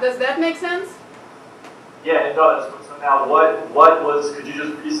 yeah, does that make sense? Yeah, it does. So now, could you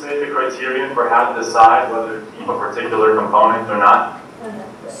just restate the criterion for how to decide whether to keep a particular component or not?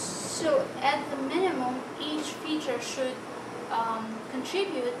 So at the minimum, each feature should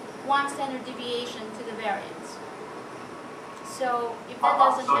contribute 1 standard deviation to the variance. So if that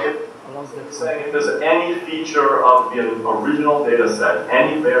doesn't happen, Saying if there's any feature of the original data set,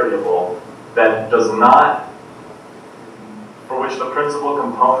 any variable that does not, for which the principal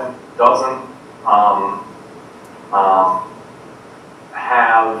component doesn't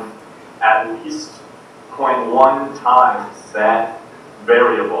have at least 0.1 times that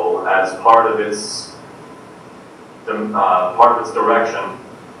variable as part of its direction,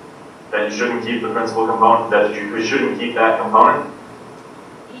 that you shouldn't keep the principal component, that you shouldn't keep that component?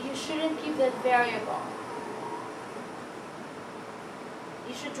 you shouldn't keep that variable.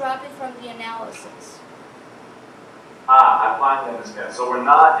 You should drop it from the analysis. I finally understand. So we're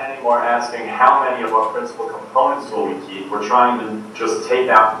not anymore asking how many of our principal components will we keep. We're trying to just take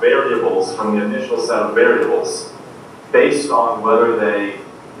out variables from the initial set of variables based on whether they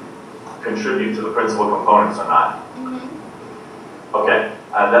contribute to the principal components or not. Mm-hmm. Okay,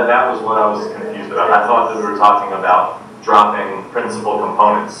 that was what I was confused about. I thought that we were talking about dropping principal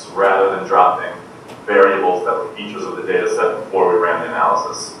components rather than dropping variables that were features of the data set before we ran the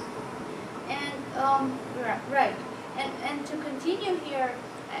analysis. And right. And to continue here,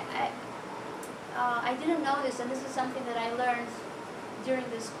 I didn't know this, and this is something that I learned during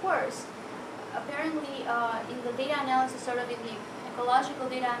this course. Apparently, in the data analysis, sort of in the ecological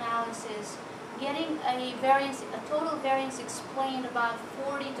data analysis, getting a total variance explained about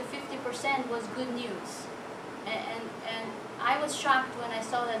 40 to 50% was good news. And I was shocked when I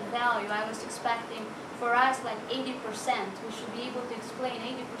saw that value. I was expecting, for us, like 80%. We should be able to explain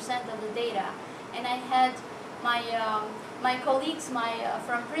 80% of the data. And I had my colleagues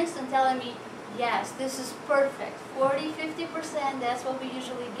from Princeton telling me, yes, this is perfect. 40, 50%, that's what we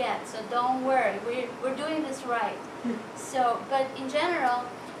usually get. So don't worry, we're doing this right. So, but in general,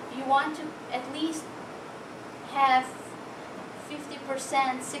 you want to at least have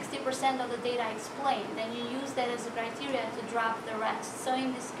 50%, 60% of the data explained. Then you use that as a criteria to drop the rest. So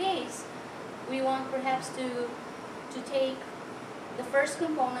in this case, we want perhaps to take the first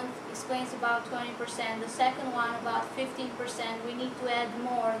component explains about 20%, the second one about 15%, we need to add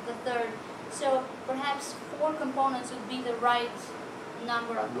more, the third. So perhaps 4 components would be the right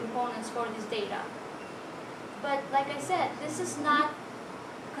number of components for this data. But like I said, this is not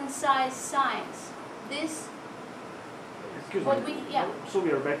concise science. This, Excuse what me. we, yeah. So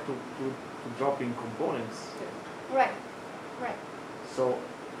we are back to dropping components. Right. So,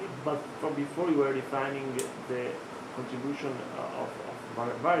 but from before you were defining the contribution of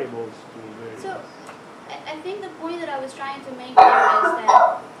variables to variables. So I think the point that I was trying to make here is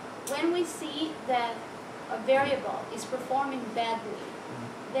that when we see that a variable is performing badly,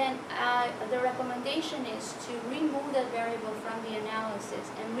 then the recommendation is to remove that variable from the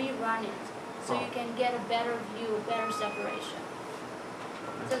analysis and rerun it so you can get a better view, a better separation.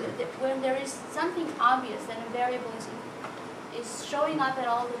 So when there is something obvious that a variable is showing up at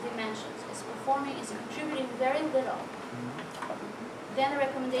all the dimensions, is contributing very little, then the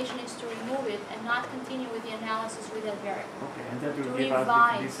recommendation is to remove it and not continue with the analysis with that variable. Okay, and that will to give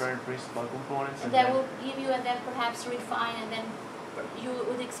revise. us different principal components. And that will give you, and then perhaps refine, and then you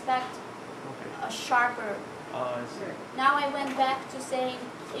would expect a sharper. I see. Now I went back to saying,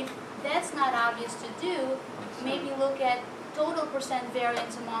 if that's not obvious to do, maybe look at total percent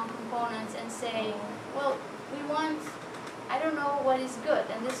variance among components and say, well, we want, I don't know what is good,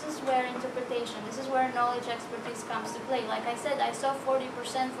 and this is where interpretation, this is where knowledge expertise comes to play. Like I said, I saw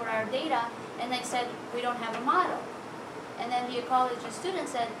 40% for our data, and I said, we don't have a model. And then the ecology student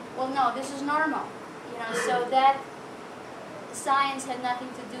said, well, no, this is normal. So that science had nothing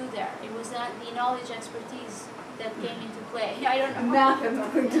to do there. It was not the knowledge expertise that came into play. I don't know. Math has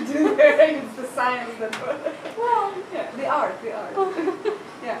nothing to do there. It's the science that. Well, yeah, the art.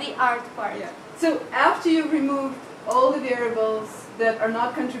 Yeah. The art part. Yeah. So after you've removed all the variables that are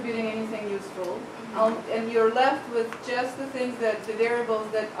not contributing anything useful, and you're left with just the variables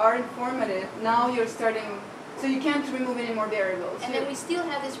that are informative, now you're starting. So you can't remove any more variables. And then we still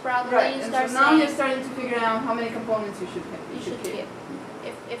have this problem. Right. You And start so now you're starting to figure out how many components you should keep.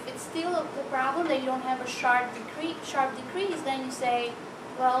 If it's still the problem that you don't have a sharp decrease, then you say,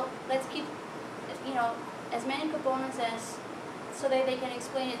 well, let's keep, you know, as many components as, so that they can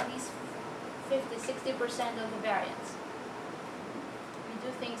explain at least 50, 60% of the variance. We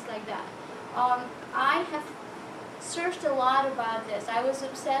do things like that. I have searched a lot about this. I was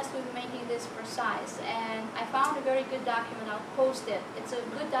obsessed with making this precise, and I found a very good document. I'll post it. It's a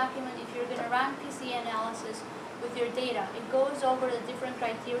good document if you're going to run PCA analysis with your data. It goes over the different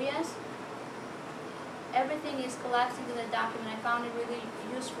criterias. Everything is collapsed into the document. I found it really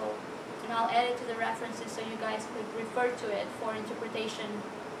useful, and I'll add it to the references so you guys could refer to it for interpretation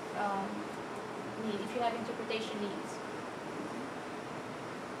need, if you have interpretation needs.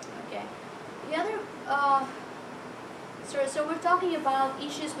 Okay. The other, so we're talking about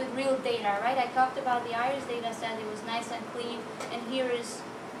issues with real data, right? I talked about the iris data set. It was nice and clean, and here is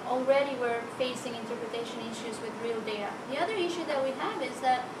already we're facing interpretation issues with real data. The other issue that we have is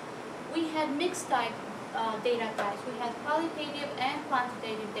that we had mixed type data types. We had qualitative and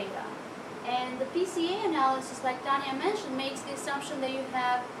quantitative data. And the PCA analysis, like Tanya mentioned, makes the assumption that you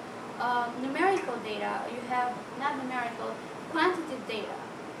have numerical data. You have, not numerical, quantitative data,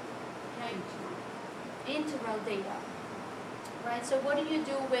 okay? Integral data, right? So what do you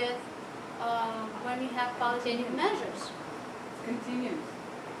do with when you have qualitative measures? Continuous.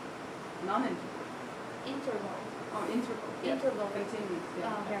 Non-integral. Interval. Oh, integral. Yeah. Interval Continuous.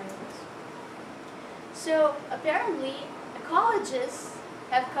 Yeah. variables. So apparently, ecologists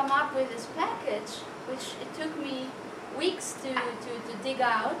have come up with this package, which it took me weeks to dig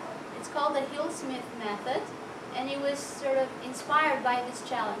out. It's called the Hill-Smith method, and it was sort of inspired by this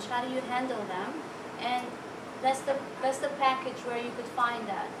challenge. How do you handle them? And that's the package where you could find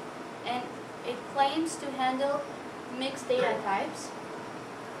that. And it claims to handle mixed data types.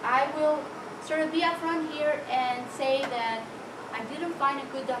 I will sort of be upfront here and say that I didn't find a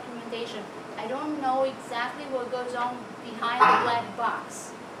good documentation. I don't know exactly what goes on behind the black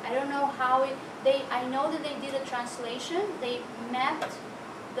box. I don't know how I know that they did a translation. They mapped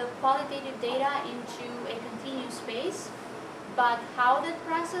the qualitative data into a continuous space, but how that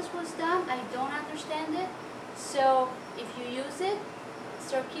process was done, I don't understand it. So if you use it,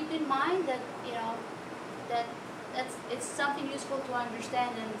 so keep in mind that, you know, it's something useful to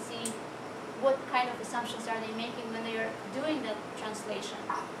understand and see what kind of assumptions are they making when they are doing that translation.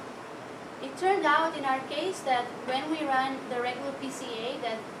 It turned out in our case that when we ran the regular PCA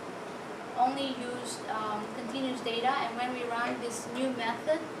that only used continuous data, and when we ran this new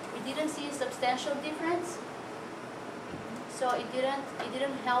method, we didn't see a substantial difference. So it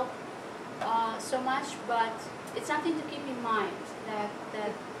didn't help so much, but it's something to keep in mind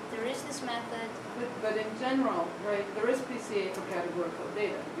that there is this method. But in general, right, there is PCA for categorical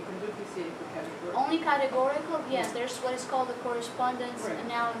data. You can do PCA for categorical. Only categorical? Yes, there's what is called the correspondence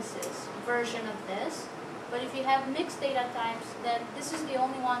analysis version of this. But if you have mixed data types, then this is the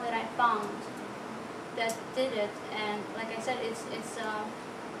only one that I found that did it. And like I said,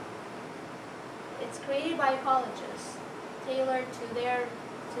 it's created by ecologists, tailored to their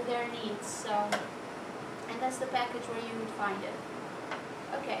needs. So, and that's the package where you would find it.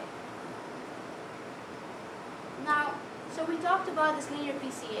 Okay. Now, so we talked about this linear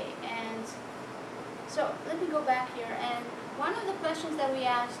PCA, and so let me go back here. And one of the questions that we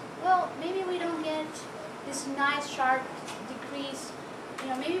asked, well, maybe we don't get this nice sharp decrease. You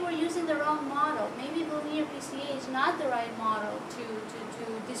know, maybe we're using the wrong model. Maybe the linear PCA is not the right model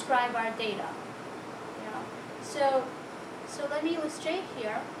to describe our data. You know, so let me illustrate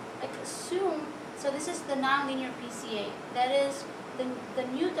here. Like assume, so this is the nonlinear PCA. That is, the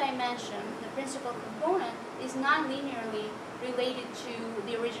new dimension, the principal component, is non-linearly related to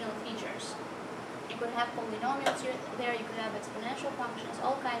the original features. You could have polynomials there, you could have exponential functions,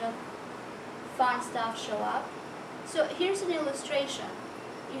 all kind of fun stuff show up. So here's an illustration.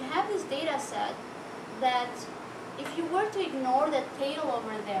 You have this data set that if you were to ignore that tail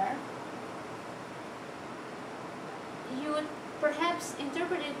over there, you would perhaps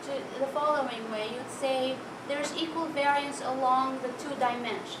interpret it to the following way. You'd say there's equal variance along the two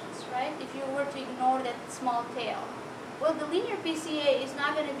dimensions, right? If you were to ignore that small tail. Well, the linear PCA is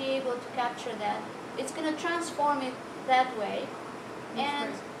not going to be able to capture that. It's going to transform it that way.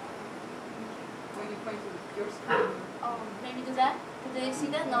 And when you point to your screen. Oh, maybe do that? Do they see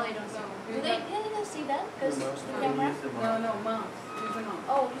that? No, they don't see. No, Do they? Yeah, they don't see that because the camera. No, mouse. Use the mouse.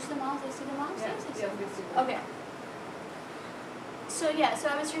 Oh, use the mouse. They see the mouse. Yes, Yes, yes, we see that. Okay. So yeah, so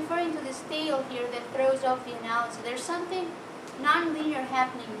I was referring to this tail here that throws off the analysis. There's something non-linear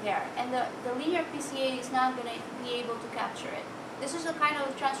happening there, and the linear PCA is not going to be able to capture it. This is the kind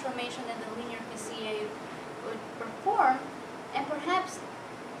of transformation that the linear PCA would perform, and perhaps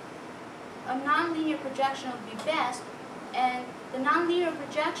a non-linear projection would be best, And the nonlinear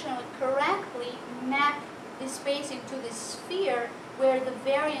projection would correctly map the space into this sphere where the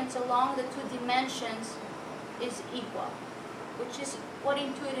variance along the two dimensions is equal, which is what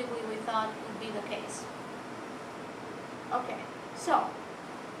intuitively we thought would be the case. Okay, so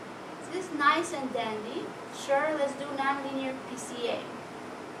this is nice and dandy. Sure, let's do nonlinear PCA.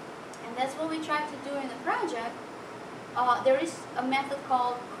 And that's what we tried to do in the project. There is a method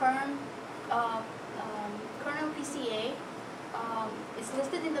called kernel PCA. It's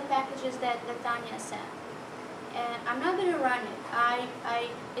listed in the packages that Tanya sent. And I'm not going to run it.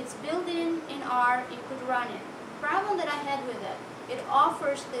 It's built in R. You could run it. The problem that I had with it, it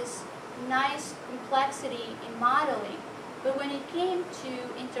offers this nice complexity in modeling. But when it came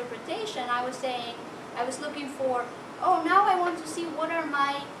to interpretation, I was looking for, oh, now I want to see what are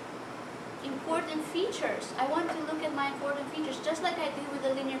my important features. I want to look at my important features, just like I did with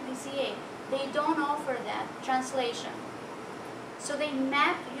the linear PCA. They don't offer that translation. So they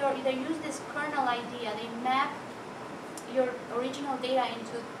use this kernel idea. They map your original data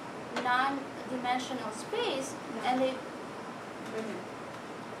into non-dimensional space, and they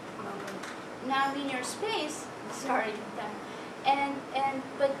non-linear space. Sorry,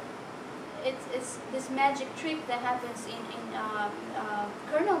 but it's this magic trick that happens in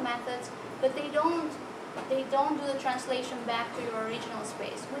kernel methods, but they don't do the translation back to your original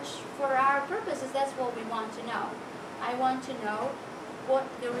space, which for our purposes, that's what we want to know. I want to know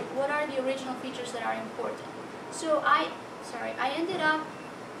what are the original features that are important. So I ended up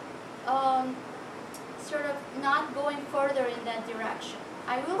sort of not going further in that direction.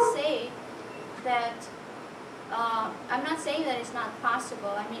 I will say that I'm not saying that it's not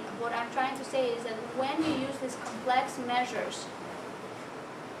possible. I mean, what I'm trying to say is that when you use these complex measures,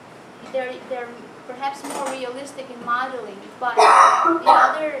 they're perhaps more realistic in modeling, but the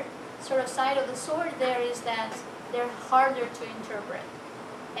other sort of side of the sword there is that they're harder to interpret,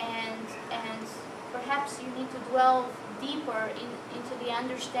 and perhaps you need to dwell deeper into the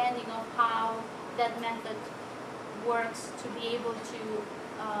understanding of how that method works to be able to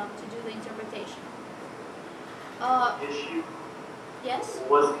do the interpretation. Issue? Yes?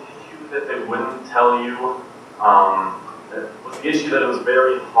 Was the issue that they wouldn't tell you, was the issue that it was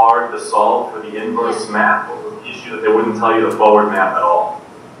very hard to solve for the inverse map, or was the issue that they wouldn't tell you the forward map at all?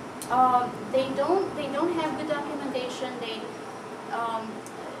 They don't have good documentation.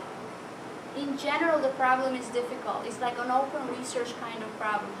 In general, the problem is difficult. It's like an open research kind of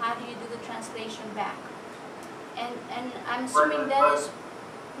problem. How do you do the translation back? And I'm assuming that is...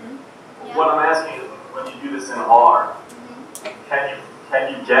 Yeah? What I'm asking is, when you do this in R, can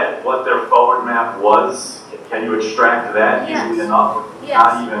you get what their forward map was? Can you extract that easily enough? Yes.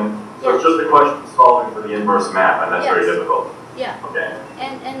 Not even. So it's just a question of solving for the inverse map, and that's very difficult. Yeah. Okay.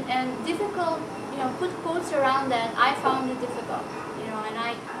 And difficult, put quotes around that. I found it difficult, and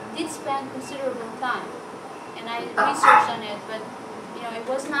I did spend considerable time, and I researched on it, but it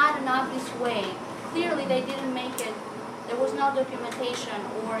was not an obvious way. Clearly, they didn't make it. There was no documentation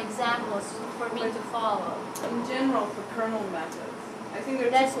or examples for me to follow. In general, for kernel methods, I think there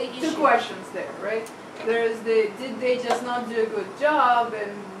That's are the two issue. questions there, right? There's did they just not do a good job,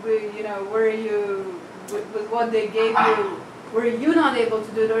 and were you with what they gave you, were you not able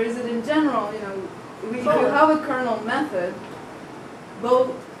to do it, or is it in general? If you have a kernel method,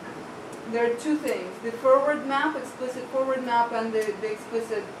 both there are two things: the forward map, explicit forward map, and the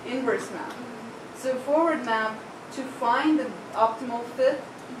explicit inverse map. So forward map, to find the optimal fit,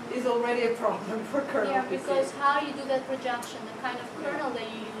 is already a problem for kernel. Yeah, because how you do that projection, the kind of kernel that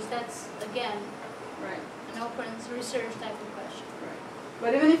you use, that's, again, an open research type of question. Right.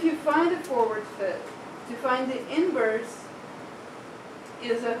 But even if you find a forward fit, to find the inverse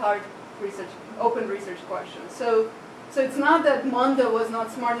is a hard open research question. So it's not that Monda was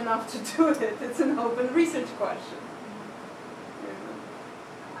not smart enough to do it, it's an open research question.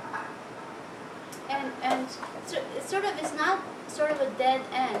 And it's not sort of a dead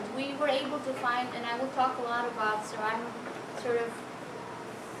end. We were able to find, and I will talk a lot about, so I'm sort of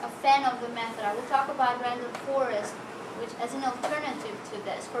a fan of the method. I will talk about random forest, which as an alternative to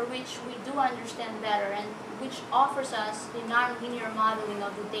this, for which we do understand better, and which offers us the nonlinear modeling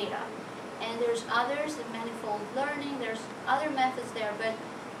of the data. And there's others, the manifold learning, there's other methods there, but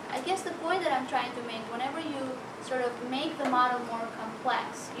I guess the point that I'm trying to make, whenever you sort of make the model more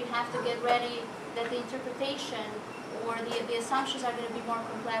complex, you have to get ready that the interpretation or the assumptions are going to be more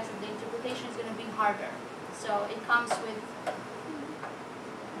complex and the interpretation is going to be harder. So it comes with...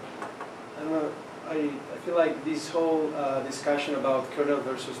 I don't know, I feel like this whole discussion about kernel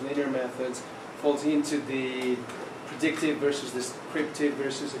versus linear methods falls into the predictive versus descriptive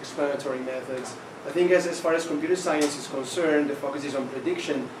versus explanatory methods I think as far as computer science is concerned, the focus is on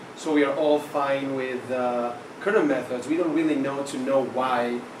prediction, so we are all fine with current methods. We don't really know to know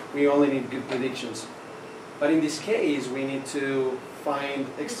why. We only need good predictions. But in this case, we need to find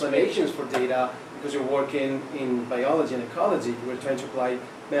explanations for data because we're working in biology and ecology. We're trying to apply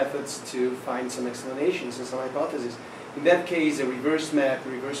methods to find some explanations and some hypotheses. In that case, a reverse map,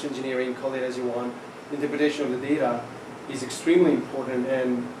 reverse engineering, call it as you want, interpretation of the data is extremely important,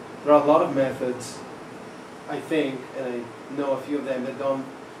 and there are a lot of methods, I think, and I know a few of them, that don't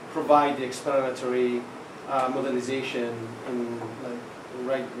provide the explanatory modelization and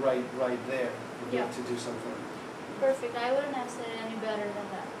like right there. You have to do something. Perfect. I wouldn't have said it any better than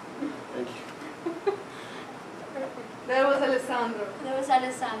that. Thank you. Perfect. That was Alessandro. That was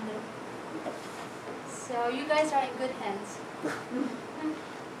Alessandro. So you guys are in good hands.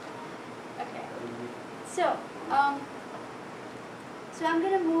 Okay. So, so I'm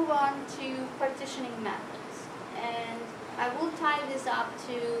going to move on to partitioning methods, and I will tie this up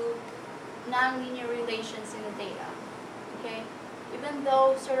to nonlinear relations in the data. Okay, even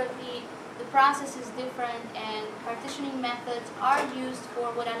though sort of the process is different and partitioning methods are used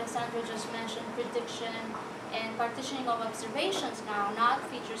for what Alessandro just mentioned, prediction and partitioning of observations now, not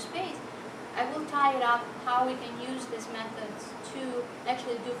feature space. I will tie it up how we can use these methods to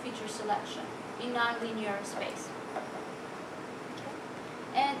actually do feature selection in nonlinear space. Okay.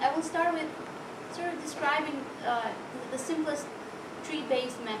 And I will start with sort of describing the simplest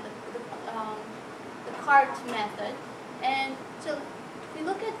tree-based method, the cart method. And so if we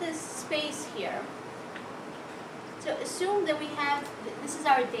look at this space here, so assume that we have, this is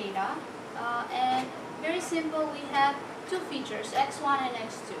our data, and very simple, we have two features, x1 and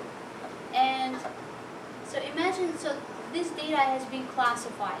x2. And so imagine, so this data has been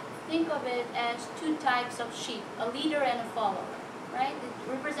classified. Think of it as two types of sheep, a leader and a follower, right?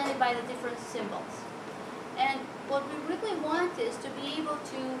 Represented by the different symbols. And what we really want is to be able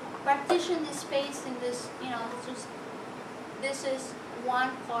to partition the space in this, you know, this is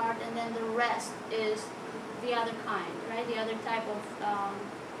one part and then the rest is the other kind, right? The other type of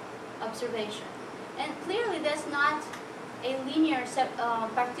observation. And clearly that's not a linear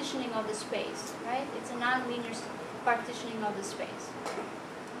partitioning of the space, right? It's a non-linear partitioning of the space.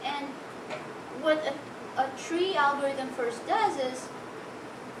 And what a tree algorithm first does is,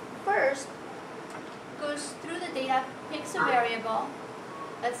 first goes through the data, picks a variable,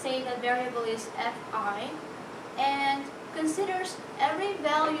 let's say that variable is fi, and considers every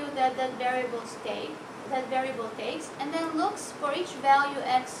value that that variable takes, and then looks for each value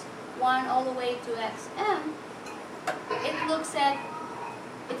x1 all the way to xm. It looks at,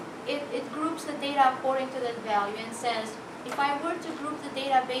 it groups the data according to that value and says, if I were to group the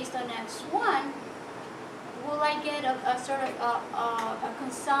data based on x1, will I get a sort of a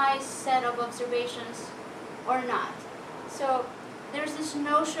concise set of observations or not? So there's this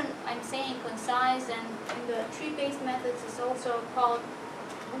notion, I'm saying concise, and in the tree-based methods it's also called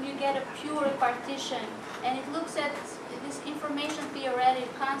when you get a pure partition, and it looks at this information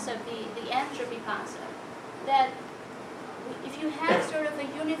theoretic concept, the entropy concept, that if you have sort of a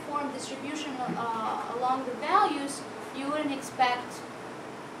uniform distribution along the values, you wouldn't expect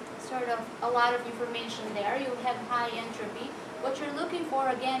sort of a lot of information there. You have high entropy. What you're looking for,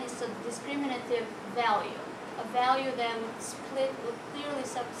 again, is a discriminative value, a value that would clearly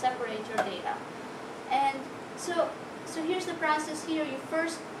separate your data. And so here's the process here. You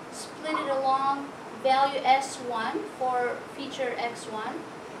first split it along value S1 for feature X1.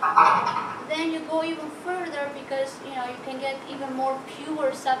 Then you go even further because you can get even more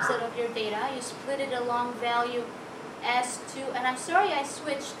pure subset of your data. You split it along value S2, and I'm sorry I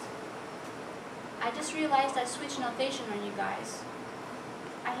switched. I just realized I switched notation on you guys.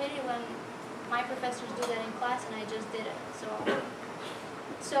 I hate it when my professors do that in class and I just did it.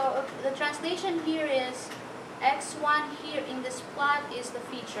 So the translation here is X1 here in this plot is the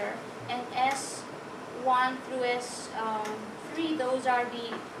feature, and S1 through S3, those are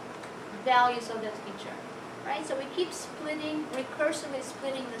the values of that feature, right? So we keep splitting, recursively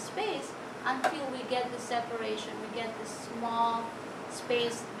splitting the space until we get the separation. We get this small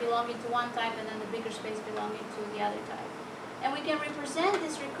space belonging to one type and then the bigger space belonging to the other type. And we can represent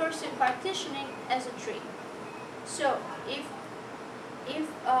this recursive partitioning as a tree. So if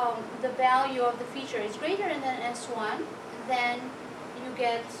the value of the feature is greater than S1, then you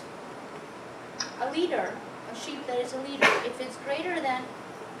get a leader, a sheep that is a leader. If it's greater than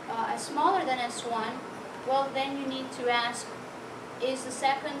smaller than S1, well, then you need to ask, is the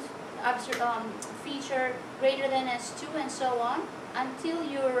second feature greater than S2, and so on, until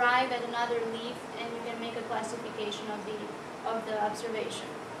you arrive at another leaf and you can make a classification of the observation.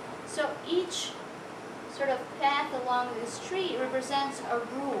 So each sort of path along this tree represents a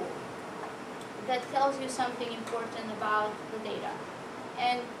rule that tells you something important about the data.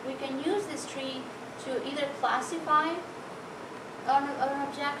 And we can use this tree to either classify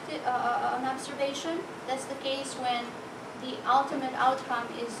an observation. That's the case when the ultimate outcome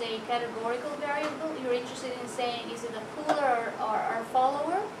is a categorical variable. You're interested in saying, is it a pooler or a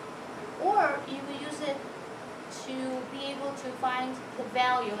follower? Or you will use it to be able to find the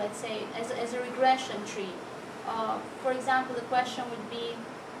value, let's say, as a regression tree. For example, the question would be,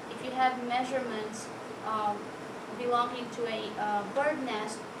 if you have measurements belonging to a bird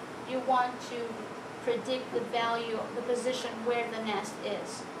nest, you want to predict the value, the position where the nest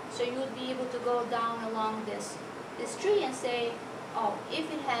is. So you would be able to go down along this tree and say, oh, if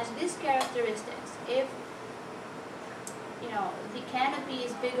it has these characteristics, if the canopy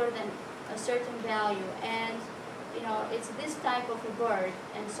is bigger than a certain value, and it's this type of a bird,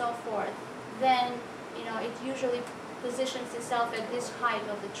 and so forth, then it usually positions itself at this height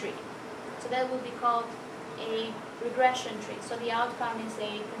of the tree. So that would be called a regression tree. So the outcome is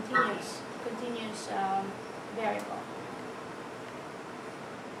a continuous variable.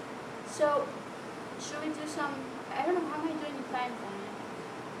 So should we do some? I don't know, how am I doing in time then?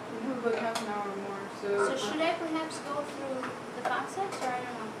 We have about half an hour or more. So should I perhaps go through the concepts, or I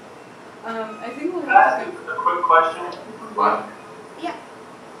don't know? I think we'll Can I have ask to. a quick question? What? Yeah.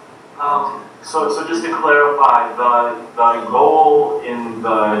 So just to clarify, the goal in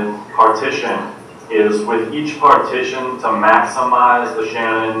the partition is with each partition to maximize the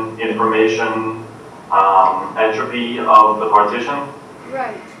Shannon information entropy of the partition?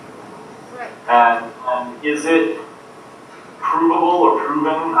 Right. Right. And is it provable or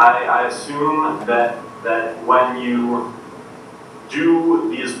proven? I assume that when you do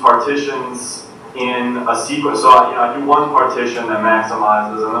these partitions in a sequence, so I do one partition that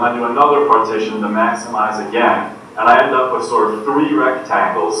maximizes, and then I do another partition to maximize again, and I end up with sort of 3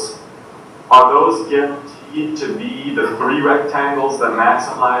 rectangles. Are those guaranteed to be the 3 rectangles that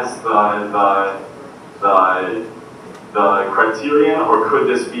maximize the criterion, or could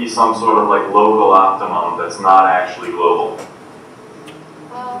this be some sort of like local optimum that's not actually global?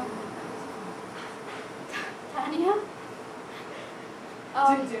 Tanya?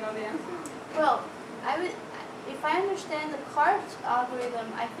 Do you know the answer? Well, if I understand the CART algorithm,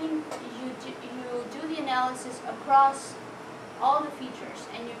 I think you do the analysis across all the features,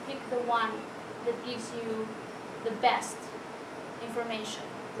 and you pick the one that gives you the best information.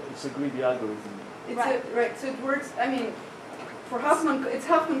 It's a greedy algorithm. It's Right. right. So it works. I mean, for Huffman, it's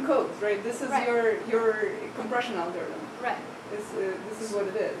Huffman codes, right? This is Right. your compression algorithm. Right. This is what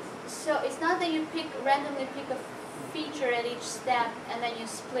it is. So it's not that you randomly pick a feature at each step and then you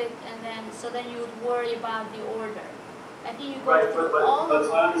split, and then you would worry about the order. I think you go Right, through but all of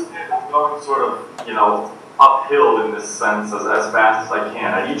so I understand I'm going sort of, uphill in this sense as fast as I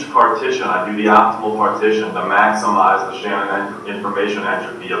can. At each partition, I do the optimal partition to maximize the Shannon information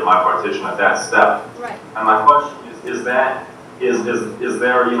entropy of my partition at that step. Right. And my question is there,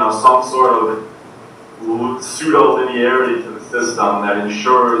 some sort of pseudo-linearity to the system that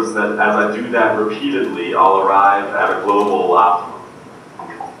ensures that as I do that repeatedly, I'll arrive at a global optimum?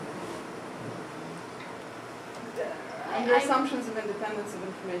 Under assumptions of independence of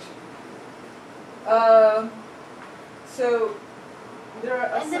information. So there are.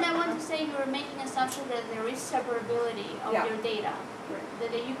 And then I want to say you were making assumption that there is separability of Yeah. your data. Right.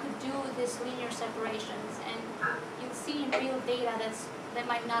 That you could do these linear separations, and you'll see in real data that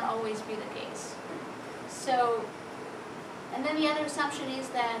might not always be the case. So, and then the other assumption is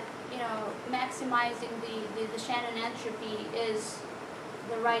that maximizing the Shannon entropy is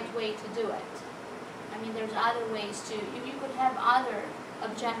the right way to do it. I mean, there's other ways to. You could have other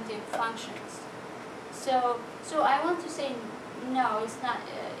objective functions. So I want to say no. It's not.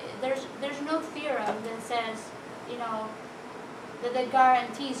 There's no theorem that says that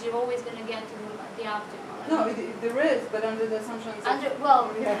guarantees you're always going to get to the optimal. No, there is, but under the assumptions.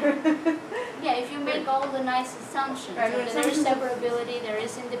 Yeah, if you make all the nice assumptions, Right, that there is separability, there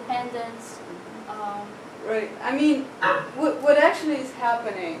is independence. Right. I mean, what actually is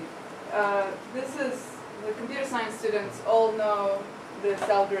happening? This is the computer science students all know this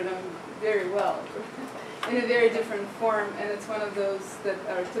algorithm very well, in a very different form, and it's one of those that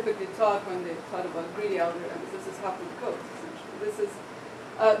are typically taught when they thought about greedy algorithms. This is Huffman codes, essentially.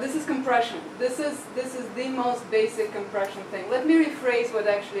 This is compression. This is the most basic compression thing. Let me rephrase what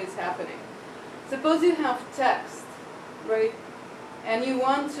actually is happening. Suppose you have text, right, and you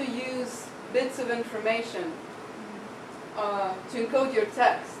want to use bits of information to encode your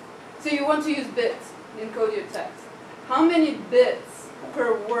text. So you want to use bits to encode your text. How many bits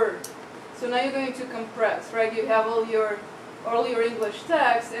per word So now you're going to compress, right? You have all your English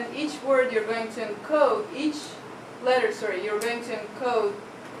text, and each word you're going to encode, each letter, sorry, you're going to encode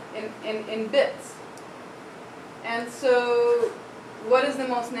in bits. And so what is the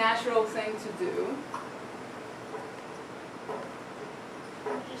most natural thing to do?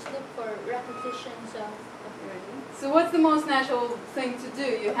 Just look for repetitions of. So what's the most natural thing to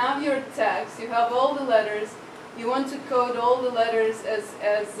do? You have your text, you have all the letters, you want to code all the letters as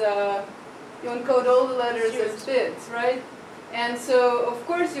bits, right? And so of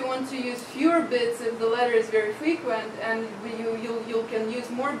course you want to use fewer bits if the letter is very frequent, and you can use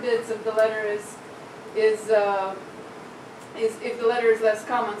more bits if the letter is if the letter is less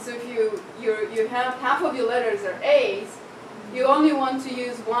common. So if you have half of your letters are A's, you only want to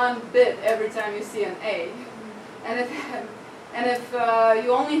use one bit every time you see an A. And if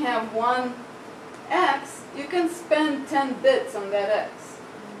you only have one X, you can spend 10 bits on that X.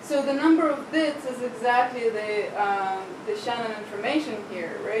 So the number of bits is exactly the Shannon information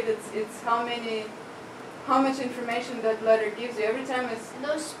here, right? It's how much information that letter gives you every time. It's and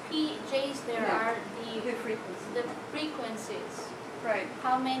those PJs there are the frequency. The frequencies. Right.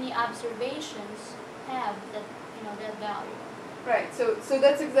 How many observations have that that value? Right. So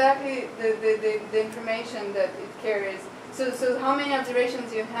that's exactly the information that it carries. So how many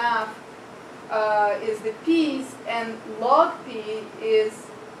observations you have is the P's, and log P is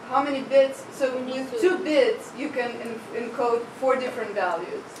how many bits. So with 2 bits you can encode 4 different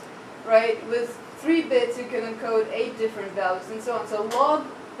values, right? With 3 bits you can encode 8 different values, and so on. So log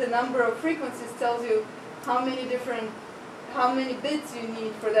the number of frequencies tells you how many bits you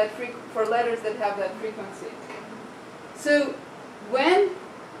need for for letters that have that frequency. So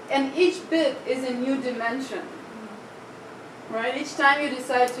and each bit is a new dimension, right? Each time you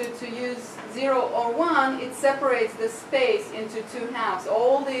decide to use 0 or 1, it separates the space into 2 halves.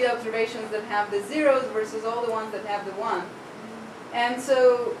 All the observations that have the zeros versus all the ones that have the 1. And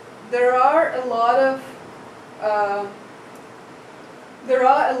so there are a lot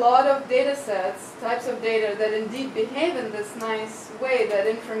of data sets, types of data that indeed behave in this nice way, that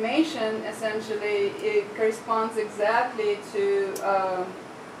information essentially corresponds exactly to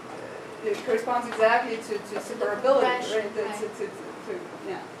separability, right?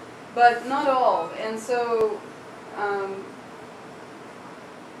 Yeah. But not all, and so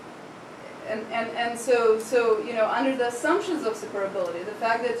under the assumptions of separability, the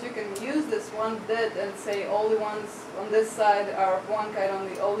fact that you can use this one bit and say all the ones on this side are of one kind,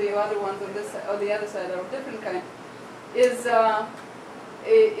 all the other ones on this or the other side are of different kind, is the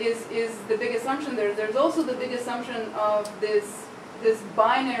big assumption there. There's also the big assumption of this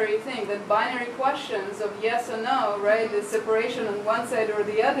binary thing, that binary questions of yes or no, right? The separation on one side or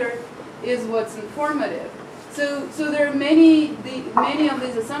the other is what's informative. So there are many of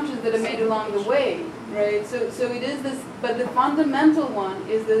these assumptions that are made along the way, right? So it is this, but the fundamental one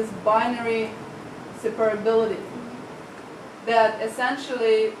is this binary separability, that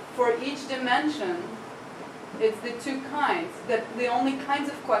essentially for each dimension, it's the 2 kinds, that the only kinds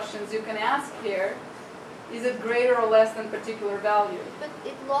of questions you can ask here. Is it greater or less than particular value? But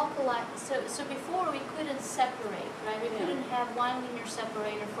it localized, so before we couldn't separate, right? We couldn't have one linear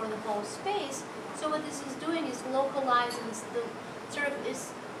separator for the whole space. So what this is doing is localizing,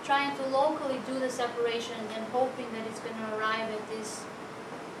 is trying to locally do the separation and then hoping that it's going to arrive at this,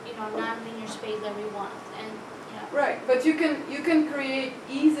 non-linear space that we want. And right, but you can create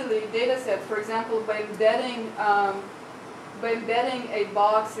easily data sets, for example, by embedding a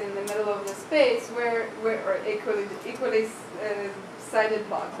box in the middle of the space or equally sided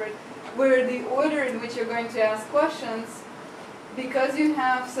box, right? Where the order in which you're going to ask questions, because you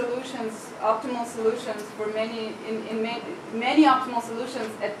have optimal solutions for many optimal solutions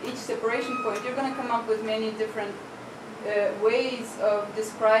at each separation point, you're going to come up with many different ways of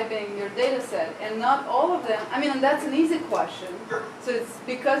describing your data set, and not all of them. And that's an easy question. So it's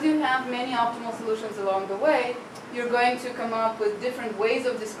because you have many optimal solutions along the way, you're going to come up with different ways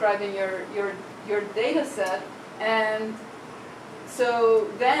of describing your data set, and so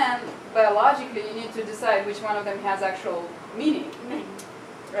then biologically you need to decide which one of them has actual meaning,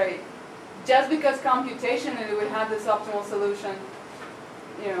 right? Just because computationally we have this optimal solution,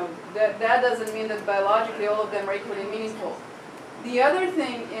 that doesn't mean that biologically all of them are equally meaningful. The other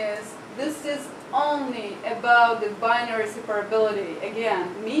thing is, this is only about the binary separability.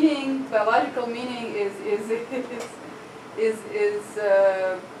 Again, biological meaning is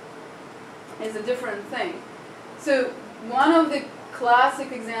a different thing. So one of the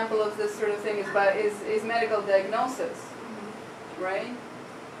classic examples of this sort of thing is medical diagnosis, right?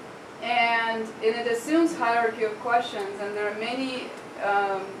 And it assumes hierarchy of questions, and there are many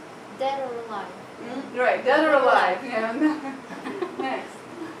dead or alive? Right, dead or alive. Yeah. Next.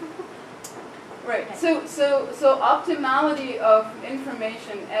 Right. Okay. So optimality of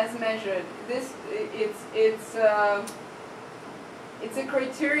information as measured. It's a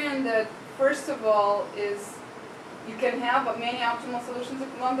criterion that first of all is you can have many optimal solutions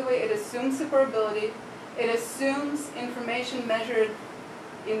along the way. It assumes separability. It assumes information measured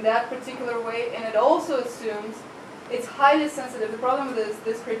in that particular way, and it also assumes it's highly sensitive. The problem with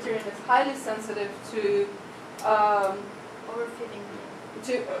this criterion is highly sensitive to Overfitting.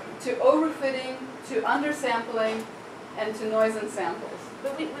 to overfitting, to undersampling, and to noise and samples.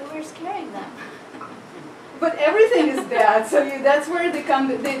 But we're scaring them. But everything is bad, so that's where the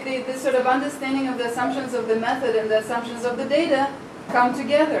sort of understanding of the assumptions of the method and the assumptions of the data come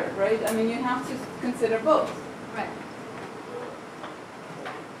together, right? I mean, you have to consider both. Right.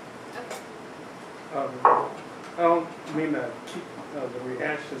 I don't mean to keep the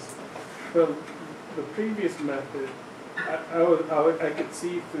rehashes, but the previous method, I could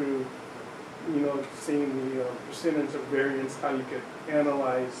see through, seeing the percentage of variance, how you could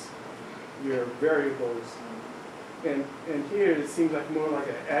analyze your variables. And here it seems like more like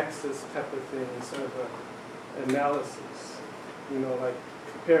an axis type of thing instead of an analysis. Like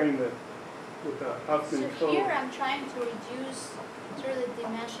comparing with the Huffman So code. here I'm trying to reduce sort of the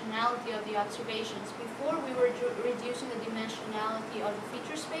dimensionality of the observations. Before we were reducing the dimensionality of the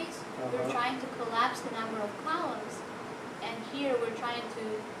feature space. We were trying to collapse the number of columns. And here we're trying to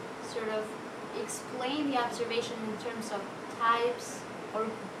sort of explain the observation in terms of types or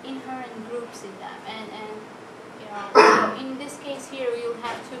inherent groups in them. And so in this case here, you'll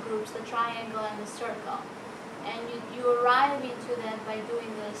have two groups, the triangle and the circle. And you arrive into that by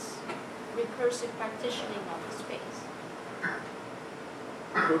doing this recursive partitioning of the space.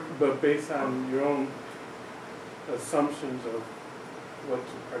 But based on your own assumptions of what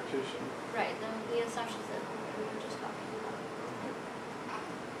to partition. Right, the assumptions that we were just talking about.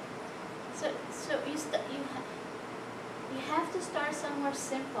 So you have to start somewhere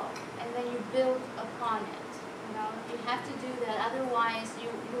simple, and then you build upon it. You have to do that. Otherwise, you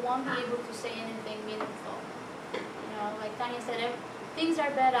won't be able to say anything meaningful. Like Tanya said, things are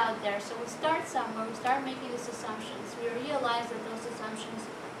bad out there. So we start somewhere. We start making these assumptions. We realize that those assumptions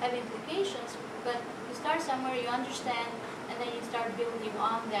have implications, but you start somewhere, you understand, and then you start building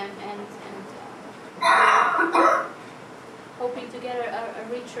on them and hoping to get a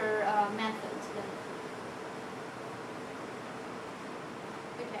richer method.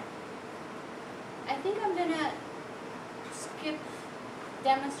 Okay. I think I'm gonna skip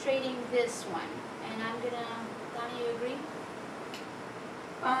demonstrating this one, and I'm gonna. Donna, you agree?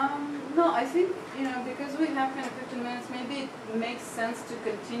 No, I think, because we have kind of 15 minutes, maybe it makes sense to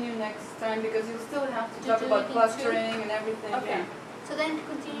continue next time because you still have to talk about clustering and everything. Okay. Yeah. So then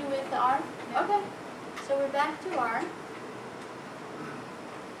continue with the R? Okay. So we're back to R.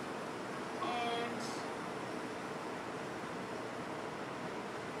 And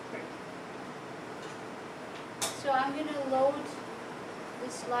so I'm going to load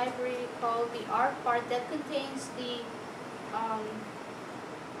this library called the R part that contains the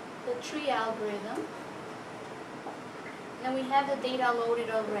tree algorithm. Now we have the data loaded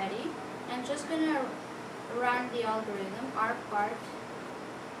already. I'm just going to run the algorithm, R part.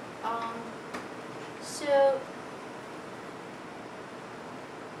 So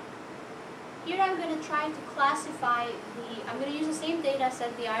here I'm going to try to classify I'm going to use the same data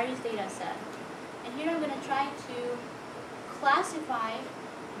set, the iris data set. And here I'm going to try to classify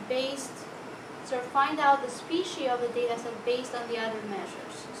find out the species of the data set based on the other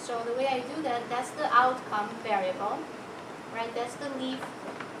measures. So the way I do that, that's the outcome variable, right? That's the leaf,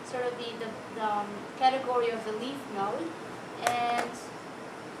 sort of the category of the leaf node. And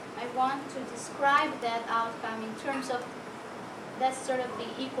I want to describe that outcome in terms of, that's sort of the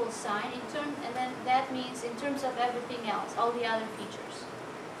equal sign, and then that means in terms of everything else, all the other features.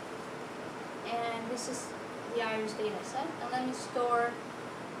 And this is the iris data set. And let me store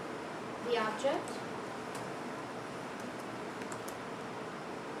the object.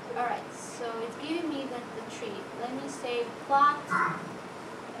 Alright, so it's giving me the tree. Let me say plot.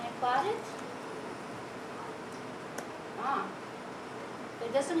 Can I plot it? Ah.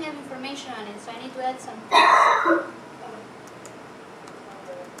 It doesn't have information on it, so I need to add some text.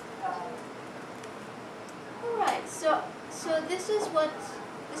 Alright, so this is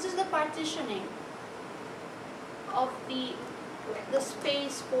the partitioning of the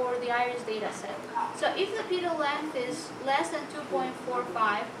space for the iris data set. So if the petal length is less than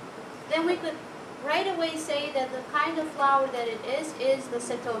 2.45, then we could right away say that the kind of flower that it is the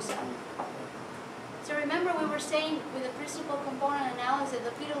setosa. So remember we were saying with the principal component analysis,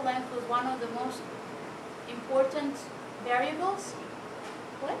 the petal length was one of the most important variables.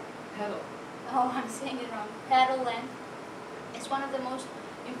 What? Petal. Oh, I'm saying it wrong. Petal length is one of the most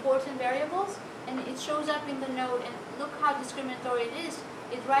important variables, and it shows up in the node. And look how discriminatory it is.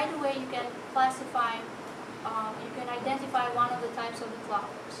 It right away you can classify, you can identify one of the types of the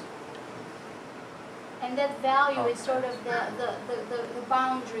flowers. And that value is sort of the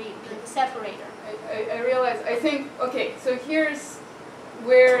boundary, the separator. I realize, I think, okay, so here's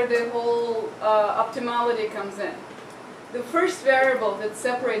where the whole optimality comes in. The first variable that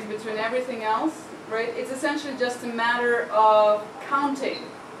separates between everything else, right, it's essentially just a matter of counting.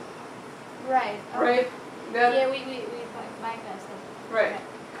 Right. Right? That, yeah, we bypassed it. right.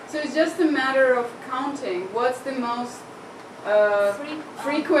 So it's just a matter of counting what's the most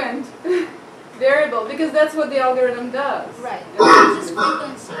frequent variable, because that's what the algorithm does. Right. It uses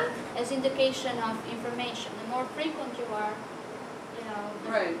frequency as indication of information. The more frequent you are, you know,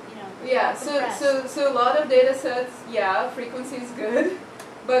 the, right. you know, Yeah, so a lot of data sets, yeah, frequency is good,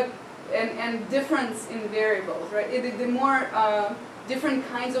 but and difference in variables, right? The more different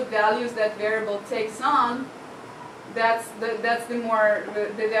kinds of values that variable takes on, that's the more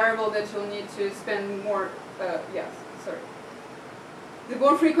the variable that you'll need to spend more. Yes, sorry. The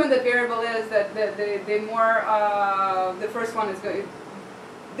more frequent that variable is, the more the first one is going.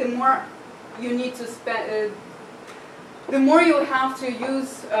 The more you need to spend. The more you have to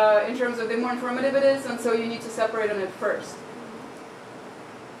use in terms of the more informative it is, and so you need to separate on it first.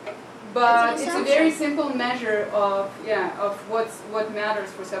 But it's a very simple measure of what matters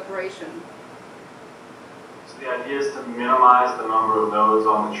for separation. So the idea is to minimize the number of nodes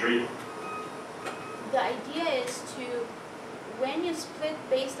on the tree. The idea is to, when you split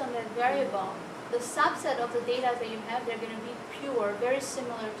based on that variable, the subset of the data that you have, they're going to be pure, very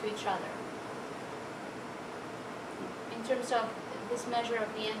similar to each other. In terms of this measure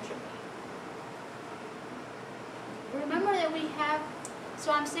of the entropy. Remember that we have,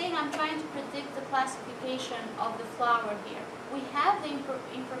 so I'm saying I'm trying to predict the classification of the flower here. We have the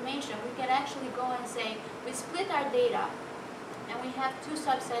information. We can actually go and say, we split our data, and we have two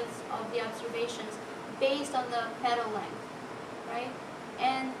subsets of the observations based on the petal length, right?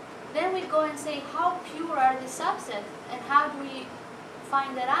 And then we go and say, how pure are the subsets, and how do we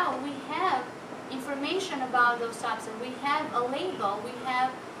find that out? We have information about those subsets. We have a label. We have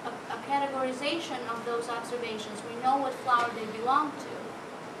a categorization of those observations. We know what flower they belong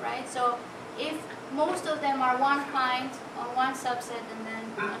to, right? So if most of them are one kind on one subset and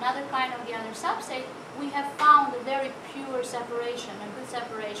then another kind on the other subset, we have found a very pure separation, a good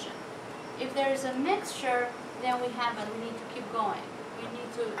separation. If there is a mixture, then we haven't. We need to keep going. We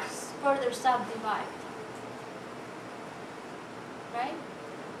need to further subdivide. Right?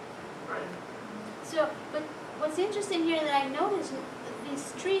 Right. So, but what's interesting here that I noticed,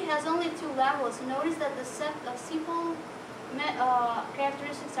 this tree has only two levels. Notice that the simple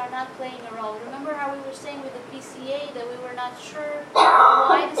characteristics are not playing a role. Remember how we were saying with the PCA that we were not sure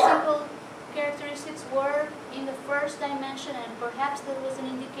why the simple characteristics were in the first dimension, and perhaps there was an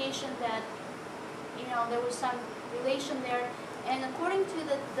indication that, you know, there was some relation there. And according to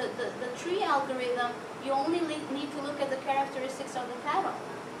the tree algorithm, you only need to look at the characteristics of the petal,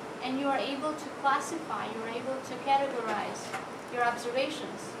 and you are able to classify, you are able to categorize your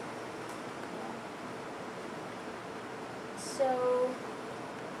observations. So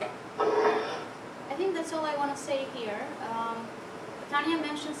I think that's all I want to say here. Tanya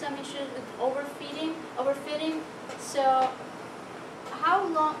mentioned some issues with overfitting. So how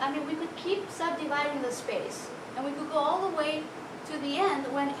long, I mean, we could keep subdividing the space, and we could go all the way to the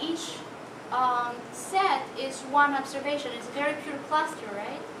end when each set is one observation. It's a very pure cluster,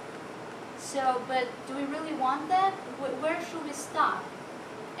 right? So, but do we really want that? Where should we stop?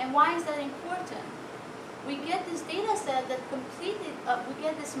 And why is that important? We get this data set that completely, we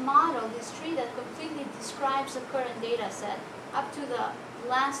get this model, this tree that completely describes the current data set up to the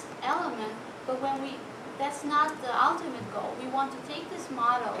last element, but when that's not the ultimate goal. We want to take this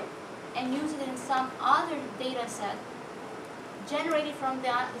model and use it in some other data set generated from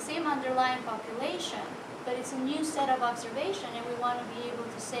the same underlying population, but it's a new set of observation, and we want to be able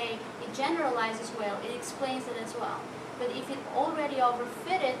to say it generalizes well, it explains it as well. But if it already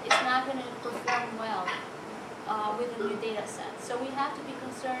overfitted, it's not going to perform well with a new data set. So we have to be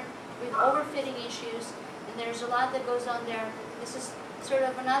concerned with overfitting issues, and there's a lot that goes on there. This is sort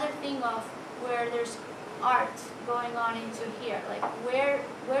of another thing of where there's art going on into here. Like where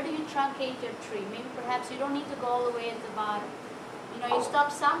do you truncate your tree? Maybe perhaps you don't need to go all the way at the bottom. You know, you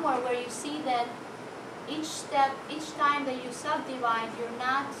stop somewhere where you see that each step, each time that you subdivide, you're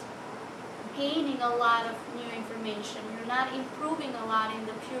not gaining a lot of new information. You're not improving a lot in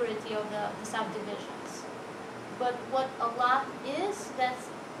the purity of the subdivisions. But what a lot is, that's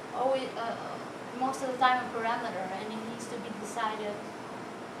always most of the time a parameter, and it needs to be decided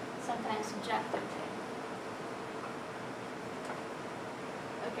sometimes subjectively.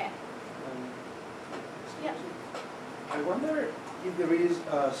 Okay. Yeah. I wonder if there is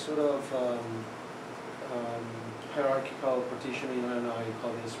a sort of hierarchical partitioning, I don't know how you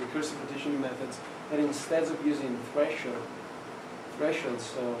call this, recursive partitioning methods, that instead of using thresholds,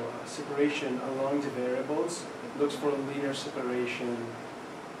 so separation along the variables, looks for linear separation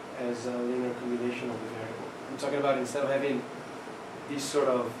as a linear combination of the variable. I'm talking about instead of having this sort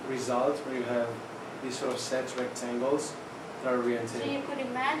of result where you have these sort of set rectangles that are oriented. So you could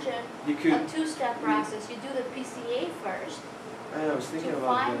imagine You could, a two-step process. You do the PCA first I was thinking to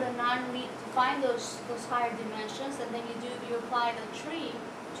about find that. to find those higher dimensions, and then you apply the tree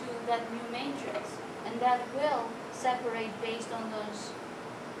to that new matrix, and that will separate based on those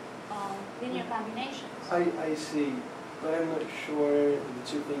linear combinations. I see, but I'm not sure that the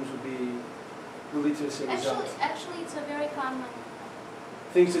two things would lead to the same result. Actually, it's a very common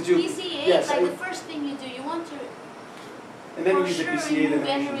Things to do. PCA. Yes, is like the first thing you do. You want to and then you for use the sure PCA remove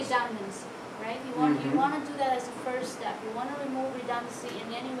any dimensions. redundancy, right? You want to do that as a first step. You want to remove redundancy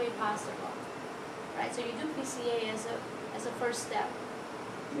in any way possible, right? So you do PCA as a first step.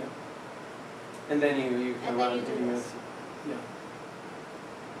 Yeah. And then you And come then out you to do the this. Yeah.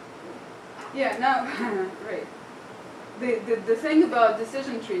 Yeah, now, right. The thing about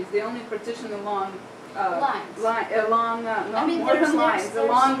decision trees, they only partition along Lines. Along I mean, more than lines,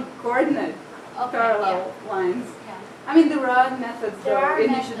 along coordinate Okay, parallel lines. Yeah. I mean, there are methods, There though, are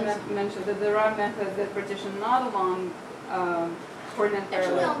and you should methods. mention that there are methods that partition not along coordinate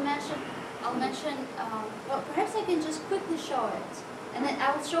Actually, parallel. I'll mention. Well, perhaps I can just quickly show it, and then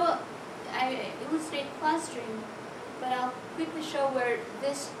I will show. I illustrate clustering, but I'll quickly show where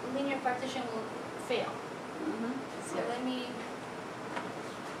this linear partition will fail. Mhm. So let me.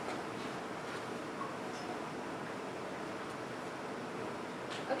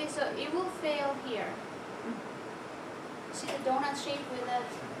 Okay, so it will fail here. See the donut shape with that?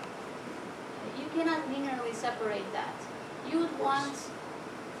 You cannot linearly separate that. You would want,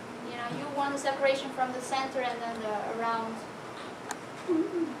 you want a separation from the center and then the around.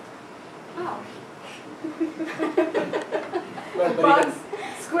 Oh. Well, but Bugs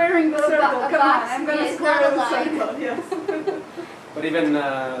squaring the A circle, box, come on, I'm yeah, going to it's square not a the line. circle, yes. But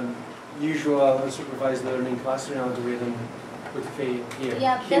even usual unsupervised learning clustering algorithm would fail here.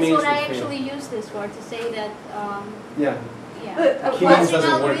 Yeah, He that's means what I would fail. actually use this for, to say that, Yeah. yeah. But, He Clustering means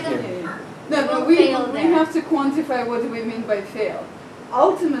doesn't work algorithm- here. No, Will but we fail there. have to quantify what do we mean by fail.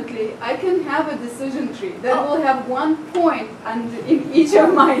 Ultimately, I can have a decision tree that Oh. will have one point in each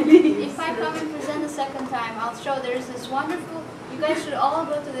of my leaves. If I come and present a second time, I'll show there's this wonderful, you guys should all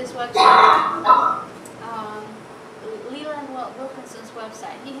go to this website, Leland Wilkinson's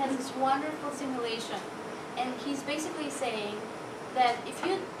website. He has this wonderful simulation, and he's basically saying that if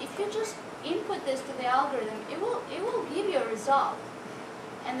you just input this to the algorithm, it will give you a result.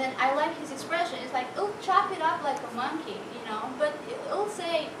 And then I like his expression. It's like, it'll chop it up like a monkey, but it'll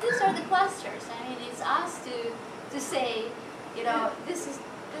say, these are the clusters. I mean, it's us to say, this is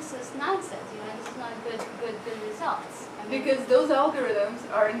nonsense. This is not good results. I mean, Because those algorithms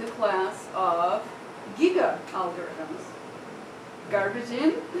are in the class of giga algorithms. Garbage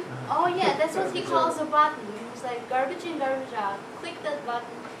in. oh yeah, that's what he calls a button. It's like garbage in, garbage out. Click that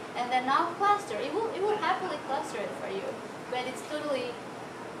button, and then now cluster. It will happily cluster it for you, but it's totally,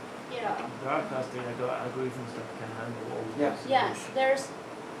 There are clustering algorithms that can handle all of Yeah. those Yes, situations. there's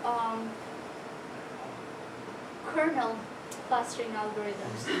kernel clustering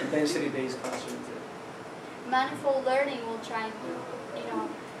algorithms. Density-based clustering. Manifold learning will try to,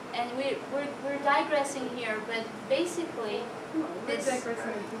 and we're digressing here, but basically, We're This-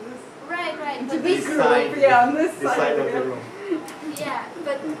 digressing into this. right, Into but this this, group, yeah, on this This side. side of yeah. the room. yeah,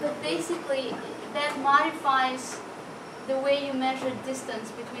 but basically that modifies the way you measure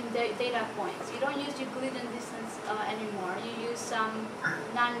distance between data points. You don't use Euclidean distance anymore. You use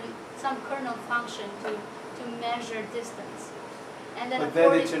some kernel function to measure distance, and then But then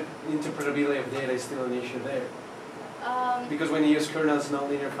according, interpretability of data is still an issue there. Because when you use kernels,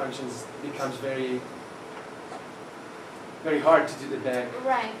 nonlinear functions, it becomes very, very hard to do the back.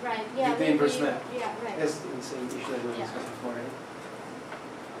 right, yeah, the inverse map. yeah, right. That's the same issue that we Yeah. discussed before, right?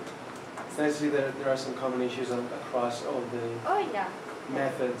 It's nice to see that there are some common issues across all the Oh yeah.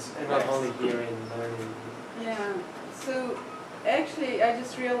 methods, and not Yes. only here in learning. Yeah, so actually I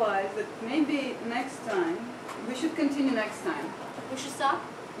just realized that maybe next time, we should continue next time. We should stop.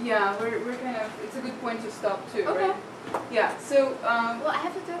 Yeah, we're kind of, it's a good point to stop too, Okay. right? Yeah, so, Well, I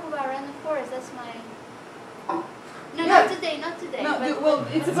have to talk about random forest. That's my. No, Yeah. not today. Not today. no, but, well,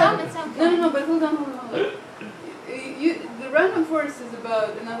 it's but about, at some no, point. but hold on. The random forest is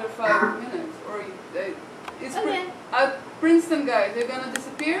about another 5 minutes, or it's Okay. Princeton guys, they're gonna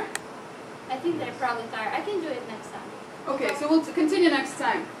disappear? I think they're probably tired. I can do it next time. Okay, so we'll continue next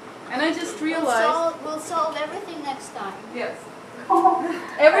time. And I just realized, We'll solve everything next time. yes,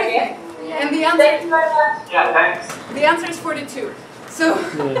 everything. Yeah. And the Thanks answer, very much. Yeah, thanks. the answer is 42. So,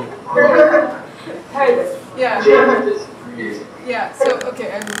 Perfect. yeah, yeah, so,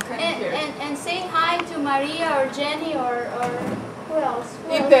 okay, I'm kind of here. And say hi to Maria or Jenny or who else?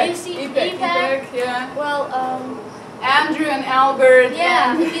 Who else? Ipek, You see Ipek, yeah. Well, Andrew and Albert.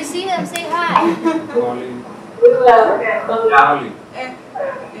 yeah. And, If you see them, say hi. Molly. We will. Molly. and,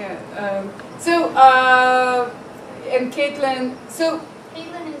 yeah, so, and Caitlin, so,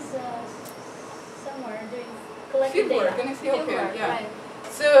 Caitlin is somewhere doing collecting Field work, data. in Ethiopia, yeah. Right.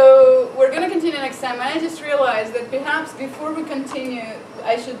 So we're going to continue next time, and I just realized that perhaps before we continue,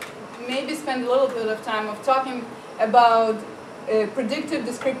 I should maybe spend a little bit of time of talking about predictive,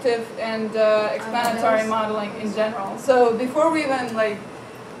 descriptive, and explanatory modeling in general. So before we even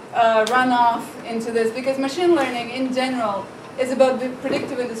run off into this, because machine learning in general is about the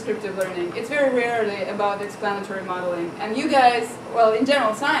predictive and descriptive learning. It's very rarely about explanatory modeling. And you guys, well, in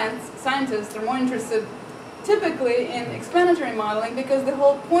general, scientists are more interested typically in explanatory modeling because the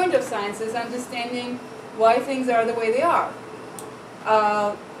whole point of science is understanding why things are the way they are.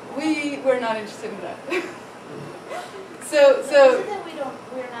 We're not interested in that. so Is it that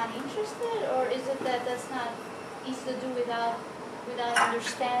we're not interested, or is it that that's not easy to do without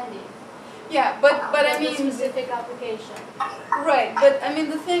understanding? Yeah, but I the mean, specific application. right, but I mean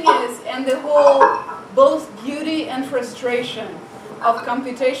the thing is, and the whole both beauty and frustration of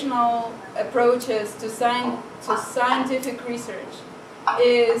computational approaches to scientific research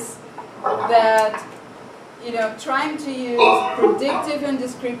is that, you know, trying to use predictive and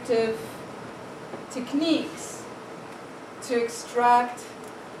descriptive techniques to extract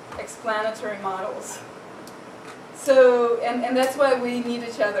explanatory models. So, and that's why we need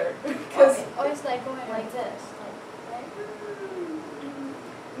each other, because It's like going like this, right?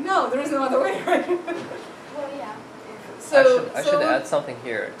 no, there is no other way, right? Well, yeah. So, I should add something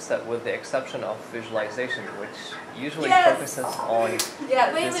here, except with the exception of visualization, which usually Yes. focuses on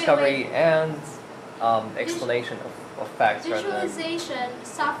yes. Wait, discovery and explanation of facts rather than Visualization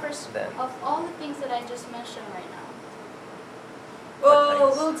suffers Then. of all the things that I just mentioned right now. Well,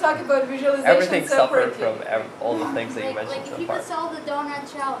 things? we'll talk about visualization everything suffered separately. from all the things that you Like mentioned if so you far. could solve the donut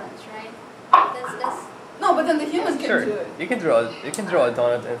challenge, right? That's No, but then the human can Sure, do it. you can draw a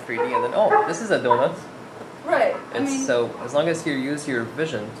donut in 3D and then this is a donut. Right. I It's mean, so as long as you use your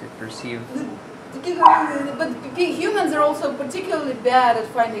vision to perceive. but humans are also particularly bad at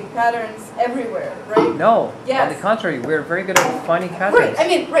finding patterns everywhere, right? No, Yes. on the contrary, we're very good at finding Right. patterns. I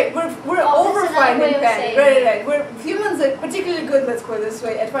mean, right. We're Oh, over that's another way finding of patterns. saying Right. We're humans are particularly good. Let's put it this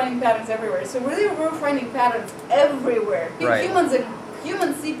way, at finding patterns everywhere. So really, we're finding patterns everywhere. Right.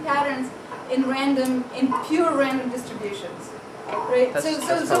 Humans see patterns in pure random distributions. Right. That's So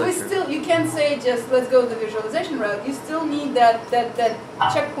we probably true. still, you can't say just let's go the visualization route. You still need that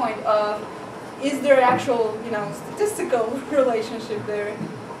checkpoint of, is there actual, you know, statistical relationship there?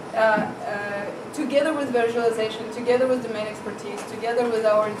 Together with visualization, together with domain expertise, together with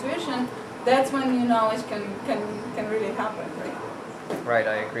our intuition, that's when new knowledge can really happen, right? Right,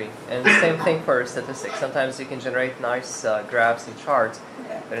 I agree. And the same thing for statistics. Sometimes you can generate nice graphs and charts,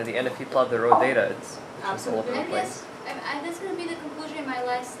 Yeah. but in the end, if you plot the raw data, it's just all over the I place. guess that's going to be the conclusion in my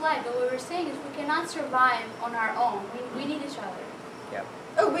last slide. But what we're saying is we cannot survive on our own. We need each other.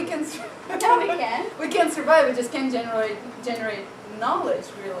 Oh, we can. Yeah, we can. We can survive. We just can't generate knowledge,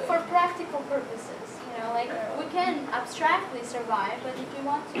 really. For practical purposes, you know, like we can abstractly survive, but if we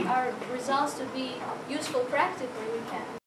want our results to be useful practically, we can.